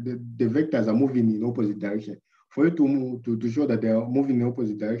 The vectors are moving in opposite direction. For you to show that they are moving in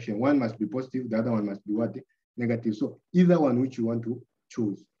opposite direction, one must be positive, the other one must be what? Negative. So either one which you want to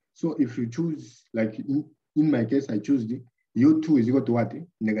choose. So if you choose, like in my case, I choose the U2 is equal to what?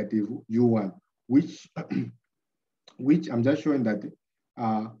 Negative U1, which I'm just showing that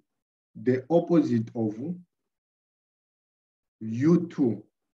the opposite of U2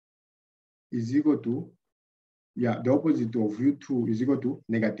 is equal to, the opposite of U2 is equal to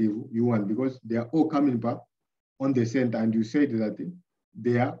negative U1 because they are all coming back on the center, and you said that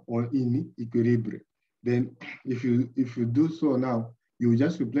they are in equilibrium. Then if you do so now, you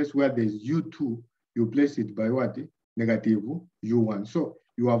just replace where there's U2, you place it by what? Negative U1. So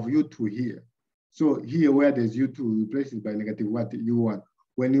you have U2 here. So here where there's U2, you place it by negative what? U1.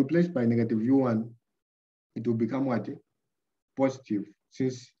 When you place by negative U1, it will become what? Positive,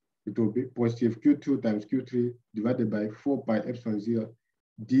 since it will be positive Q2 times Q3 divided by 4 pi epsilon 0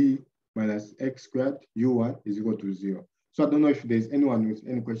 d minus x squared U1 is equal to 0. So I don't know if there's anyone with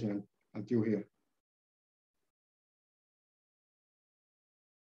any question until here.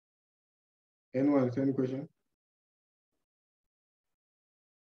 Anyone with any question?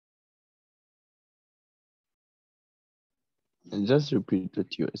 Just repeat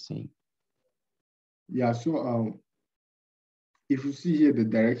what you were saying. Yeah, so if you see here the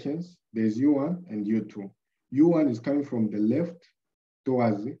directions, there's U1 and U2. U1 is coming from the left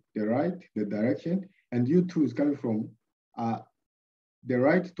towards the right, the direction, and U2 is coming from the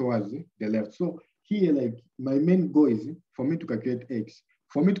right towards the left. So here, like, my main goal is for me to calculate X.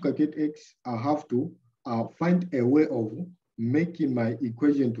 For me to calculate X, I have to find a way of making my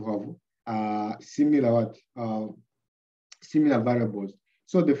equation to have similar variables.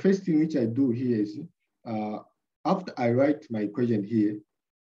 So the first thing which I do here is, after I write my equation here,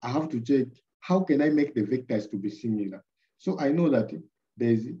 I have to check how can I make the vectors to be similar. So I know that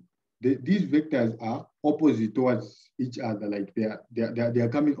these vectors are opposite towards each other, like they are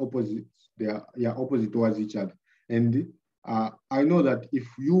coming opposite. They are opposite towards each other. And I know that if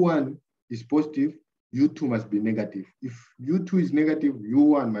U1 is positive, U2 must be negative. If U2 is negative,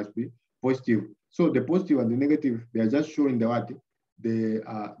 U1 must be positive. So the positive and the negative, they are just showing the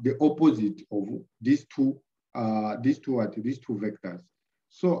opposite of these two vectors.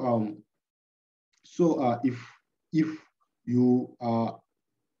 So if you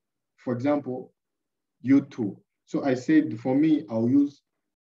for example, U2. So I said for me, I'll use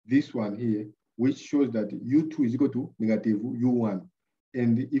this one here, which shows that U2 is equal to negative U1.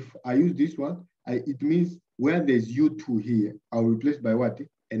 And if I use this one, it means where there's U2 here, I'll replace by what?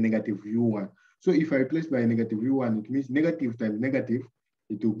 A negative U1. So if I replace by a negative U1, it means negative times negative,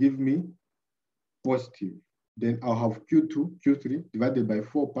 it will give me positive. Then I'll have Q2, Q3 divided by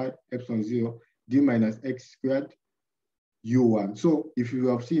 4 pi epsilon 0 d minus x squared U1. So if you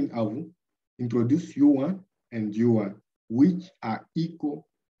have seen, I've introduced U1 and U1, which are equal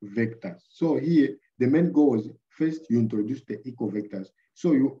vectors. So here, the main goal is first you introduce the equal vectors.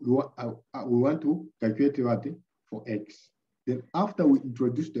 So we want to calculate what for x. Then after we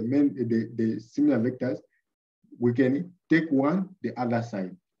introduce the similar vectors, we can take one the other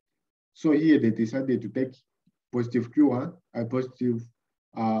side. So here they decided to take positive Q1 and positive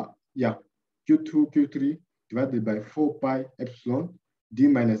Q2, Q3 divided by 4 pi epsilon d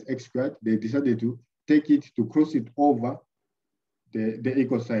minus x squared. They decided to take it to cross it over the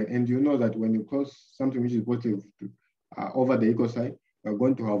equal sign. And you know that when you cross something which is positive over the equal sign, you're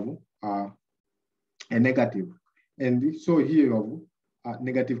going to have a negative. And so here you have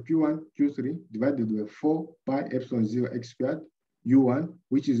negative Q1, Q3 divided by 4 pi epsilon 0 x squared U1,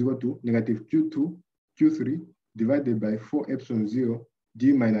 which is equal to negative Q2, Q3 divided by 4 epsilon 0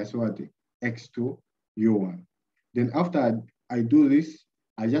 d minus what? X2 U1. Then after I do this,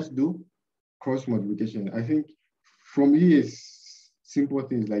 I just do cross multiplication. I think from here is simple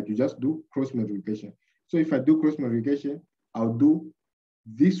things like you just do cross multiplication. So if I do cross multiplication, I'll do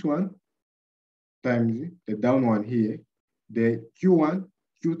this one times the down one here, the Q1,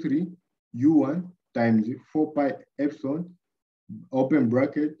 Q3, U1 times 4 pi epsilon, open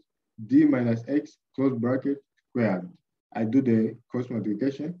bracket, d minus x, close bracket, squared. I do the cross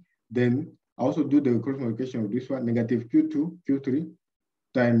multiplication. Then I also do the cross multiplication of this one, negative Q2, Q3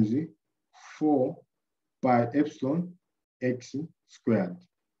 times 4 pi epsilon x squared.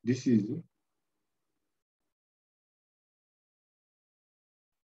 This is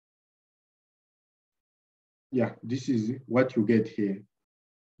this is what you get here.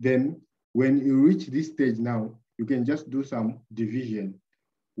 Then when you reach this stage now, you can just do some division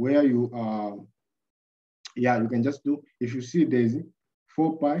where you you can just do, if you see there's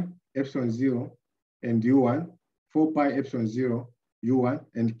 4 pi epsilon 0 and U1, 4 pi epsilon 0 U1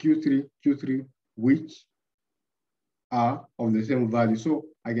 and Q3, which are of the same value. So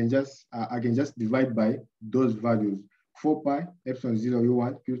I can just divide by those values. 4 pi epsilon 0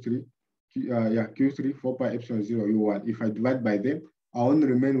 U1, Q3, Q3, 4 pi epsilon 0 U1. If I divide by them, I only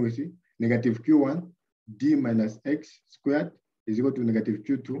remain with negative Q1 d minus x squared is equal to negative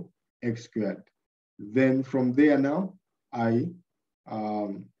Q2 x squared. Then from there now, I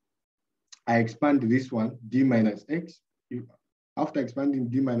expand this one, d minus x. After expanding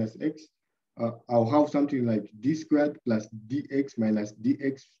d minus x, I'll have something like d squared plus dx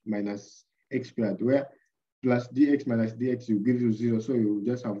minus x squared, where plus dx minus dx will give you 0. So you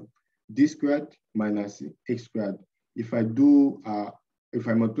just have d squared minus x squared. If I do, if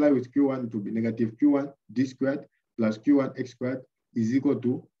I multiply with Q1, it will be negative Q1 d squared plus Q1 x squared is equal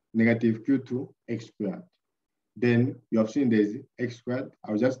to negative Q2 x squared. Then you have seen there's x squared.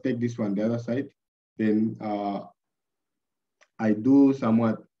 I'll just take this one the other side. Then I do some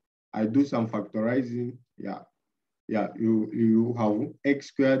factorizing. You have x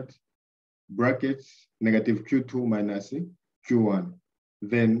squared brackets negative Q2 minus Q1.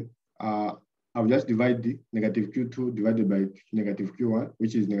 Then I'll just divide the negative Q2 divided by negative Q1,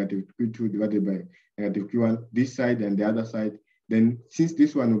 which is negative Q2 divided by negative Q1, this side and the other side. Then since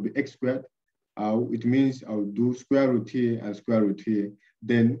this one will be x squared, it means I'll do square root here and square root here.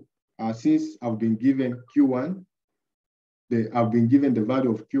 Then since I've been given Q1, I've been given the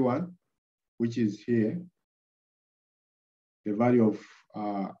value of Q1, which is here, the value of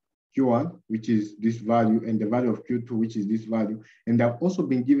Q1, which is this value, and the value of Q2, which is this value. And I've also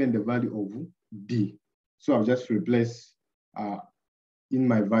been given the value of D. So I'll just replace in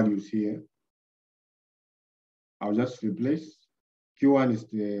my values here. I'll just replace Q1 is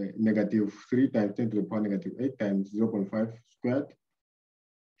the negative 3 times 10 to the power negative 8 times 0.5 squared.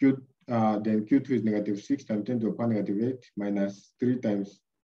 then Q2 is -6 times 10 to the power -8 minus 3 times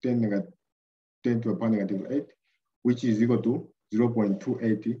 10 to the power -8, which is equal to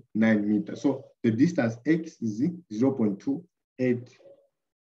 0.289 meters. So the distance x is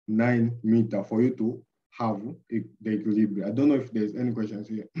 0.289 meter for you to have the equilibrium. I don't know if there's any questions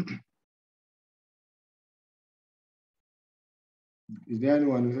here. Is there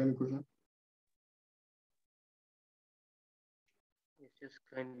anyone with any question? Just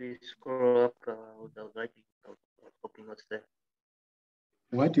kindly scroll up without writing. I was hoping what's there.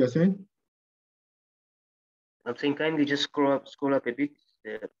 What you're saying? I'm saying kindly just scroll up a bit.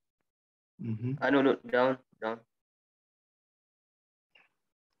 No, down.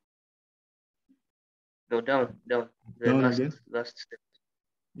 No, down. The down again? Last step.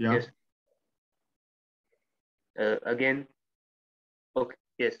 Yeah. Yes. Again. Okay.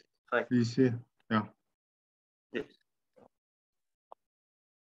 Yes. Fine. You see? Yeah. Yes.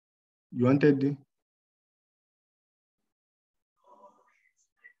 You wanted the?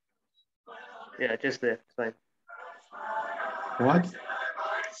 Yeah, just there. Fine. What?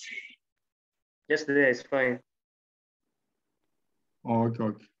 Just there is fine. Oh,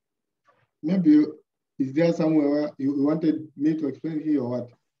 okay. Maybe is there somewhere where you wanted me to explain here or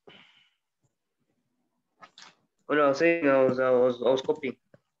what? Oh no, I was saying I was copying.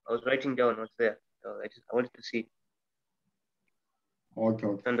 I was writing down what's there. I wanted to see.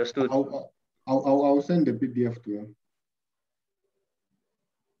 Okay. Understood. I'll send the PDF to you.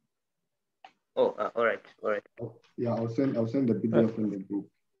 Oh, all right. Yeah, I'll send the PDF in the group.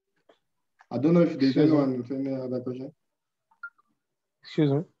 I don't know if there's anyone with any other question.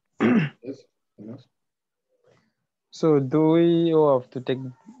 Excuse me. Yes. So do we all have to take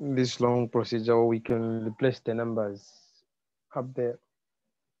this long procedure, or we can replace the numbers up there?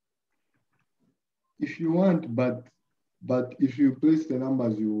 If you want, but if you place the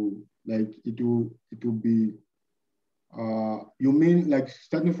numbers, you like it will be. You mean like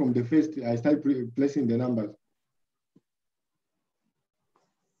starting from the first? I start placing the numbers.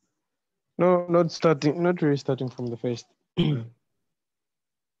 No, not really starting from the first.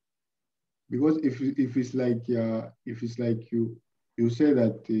 Because if it's like you say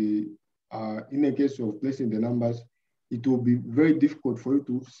that in a case of placing the numbers, it will be very difficult for you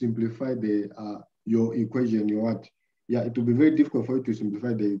to simplify your equation. It will be very difficult for you to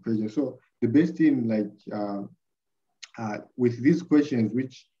simplify the equation. So the best thing, with these questions,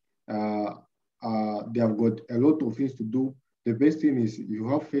 which they have got a lot of things to do, the best thing is you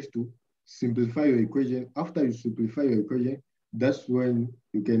have first to simplify your equation. After you simplify your equation, that's when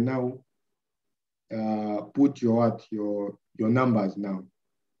you can now put your numbers now,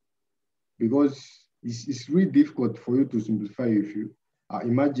 because it's really difficult for you to simplify. If you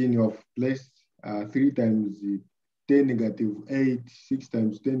imagine you have placed 3 times 10 negative 8, 6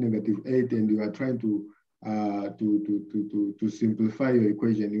 times 10 negative 8, and you are trying to simplify your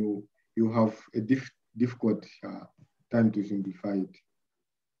equation, you have a difficult time to simplify it.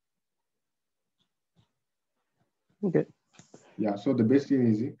 Okay. Yeah. So the best thing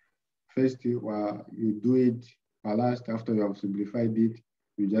is, first, you do it. Last, after you have simplified it,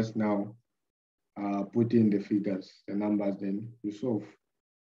 you just now put in the figures, the numbers, then you solve.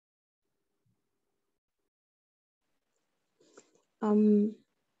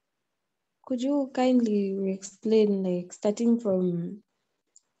 Could you kindly explain, like starting from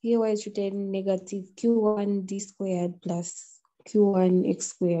here where it's written negative Q1 D squared plus Q1 X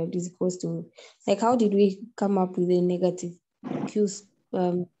squared is equals to, like, how did we come up with a negative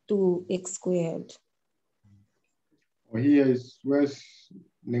Q2 X squared? Well, here is where's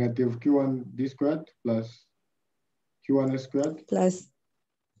negative Q1 D squared plus Q1 X squared? Plus.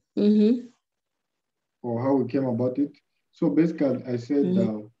 Or how we came about it. So basically, I said,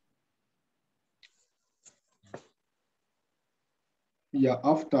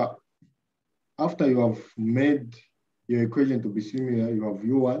 after you have made your equation to be similar, you have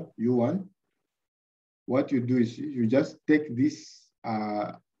U1. What you do is you just take this,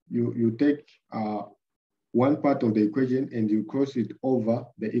 you take one part of the equation and you cross it over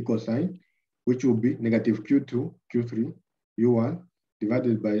the equal sign, which will be negative Q2, Q3, U1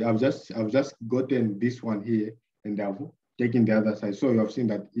 divided by, I've just gotten this one here and I've taken the other side. So you have seen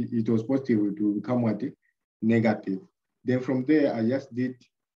that it was positive, it will become what? Negative. Then from there, I just did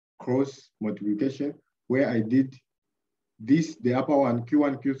cross multiplication, where I did this, the upper one,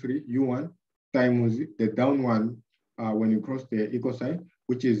 Q1, Q3, U1, times the down one when you cross the equal sign,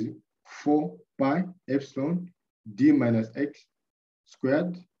 which is 4 pi epsilon D minus X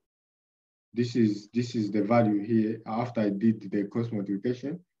squared. This is the value here after I did the cross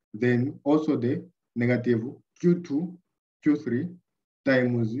multiplication. Then also the negative Q2, Q3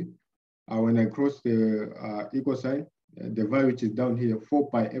 times when I cross the equal sign, the value which is down here, 4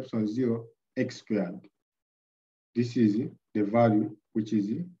 pi epsilon 0 x squared. This is the value which is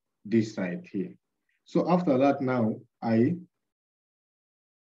this side here. So after that now,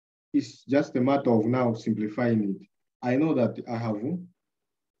 it's just a matter of now simplifying it. I know that I have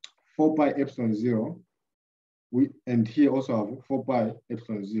 4 pi epsilon 0, and here also have 4 pi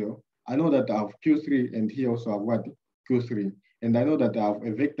epsilon 0. I know that I have Q3, and here also have what? Q3. And I know that I have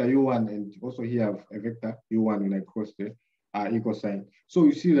a vector U1, and also here I have a vector U1 when I cross the equal sign. So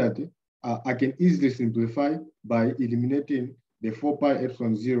you see that I can easily simplify by eliminating the 4 pi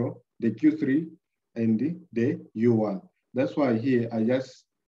epsilon 0, the Q3, and the U1. That's why here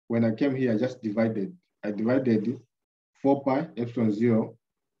when I came here, I just divided. I divided 4 pi epsilon 0,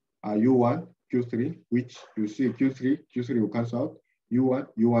 U1, Q3, which you see Q3 will cancel out, U1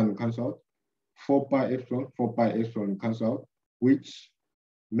 will cancel out, 4 pi epsilon will cancel out, which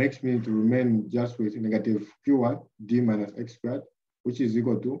makes me to remain just with negative Q1 d minus x squared, which is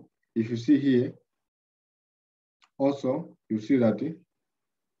equal to, if you see here, also, you see that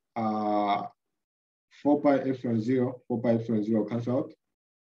 4 pi epsilon 0 cancel out,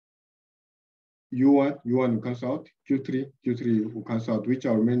 U1 will cancel out, Q3 will cancel out, which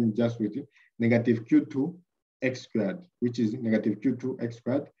will remain just with negative Q2 x squared, which is negative Q2 x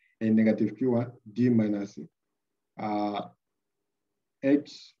squared, and negative Q1 d minus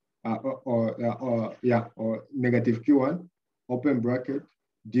x, or negative Q1, open bracket,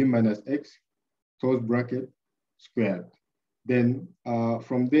 d minus x, close bracket, squared. Then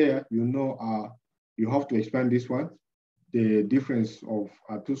from there, you know, you have to expand this one. The difference of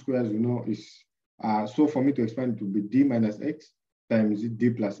two squares, you know, is, so for me to expand to be d minus x times d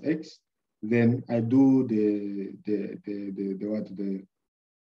plus x, then I do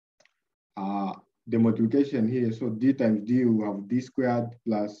the multiplication here. So d times d will have d squared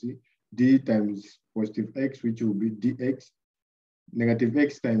plus d times positive x, which will be dx, negative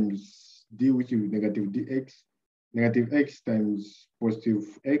x times d, which will be negative dx, negative x times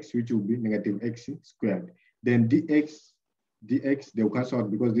positive x, which will be negative x squared. Then dx, they will cancel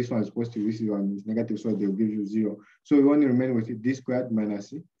out because this one is positive, this one is negative, so they will give you 0. So we only remain with d squared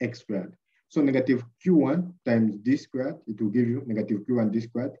minus x squared. So negative Q1 times d squared, it will give you negative Q1 d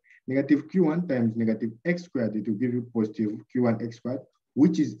squared. Negative Q1 times negative x squared, it will give you positive Q1 x squared,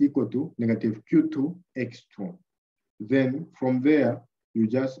 which is equal to negative Q2 x2. Then from there, you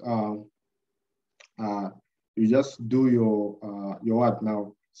just do your what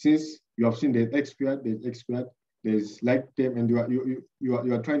now? Since you have seen the x squared, there's like term, and you are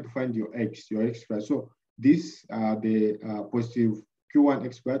trying to find your x squared. So this the positive Q1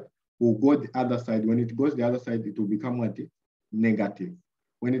 x squared will go the other side. When it goes the other side, it will become what? Negative.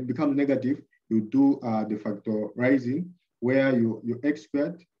 When it becomes negative, you do the factorizing, where you x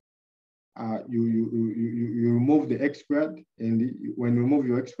squared, you remove the x squared, and when you remove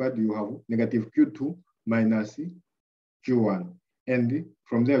your x squared, you have negative Q2 minus Q1. And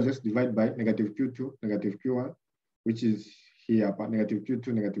from there, just divide by negative Q2, negative Q1, which is here, but negative Q2,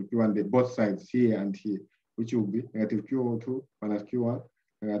 negative Q1, the both sides here and here, which will be negative Q2 minus Q1.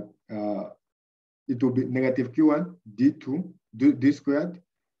 It will be negative Q1 d2, d squared,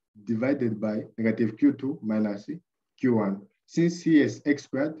 divided by negative Q2 minus Q1. Since here is x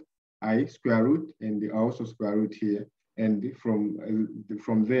squared, I square root, and I also square root here. And from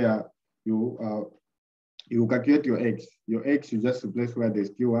there, you calculate your x. Your x, you just replace where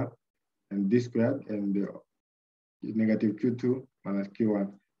there's Q1 and d squared, and the negative Q2 minus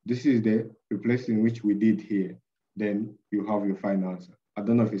Q1. This is the replacing which we did here. Then you have your final answer. I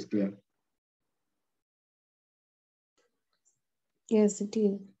don't know if it's clear. Yes, it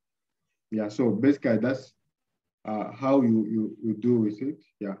is. Yeah, so basically that's how you do with it.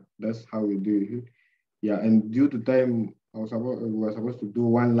 Yeah, that's how we do it. Yeah, and due to time, we were supposed to do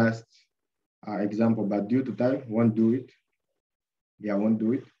one last example, but due to time, won't do it. Yeah, won't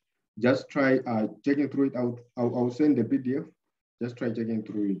do it. Just try checking through it out. I'll send the PDF. Just try checking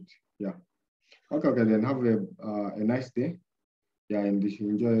through it. Yeah. Okay, then have a nice day. Yeah, and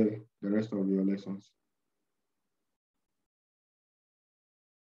enjoy the rest of your lessons.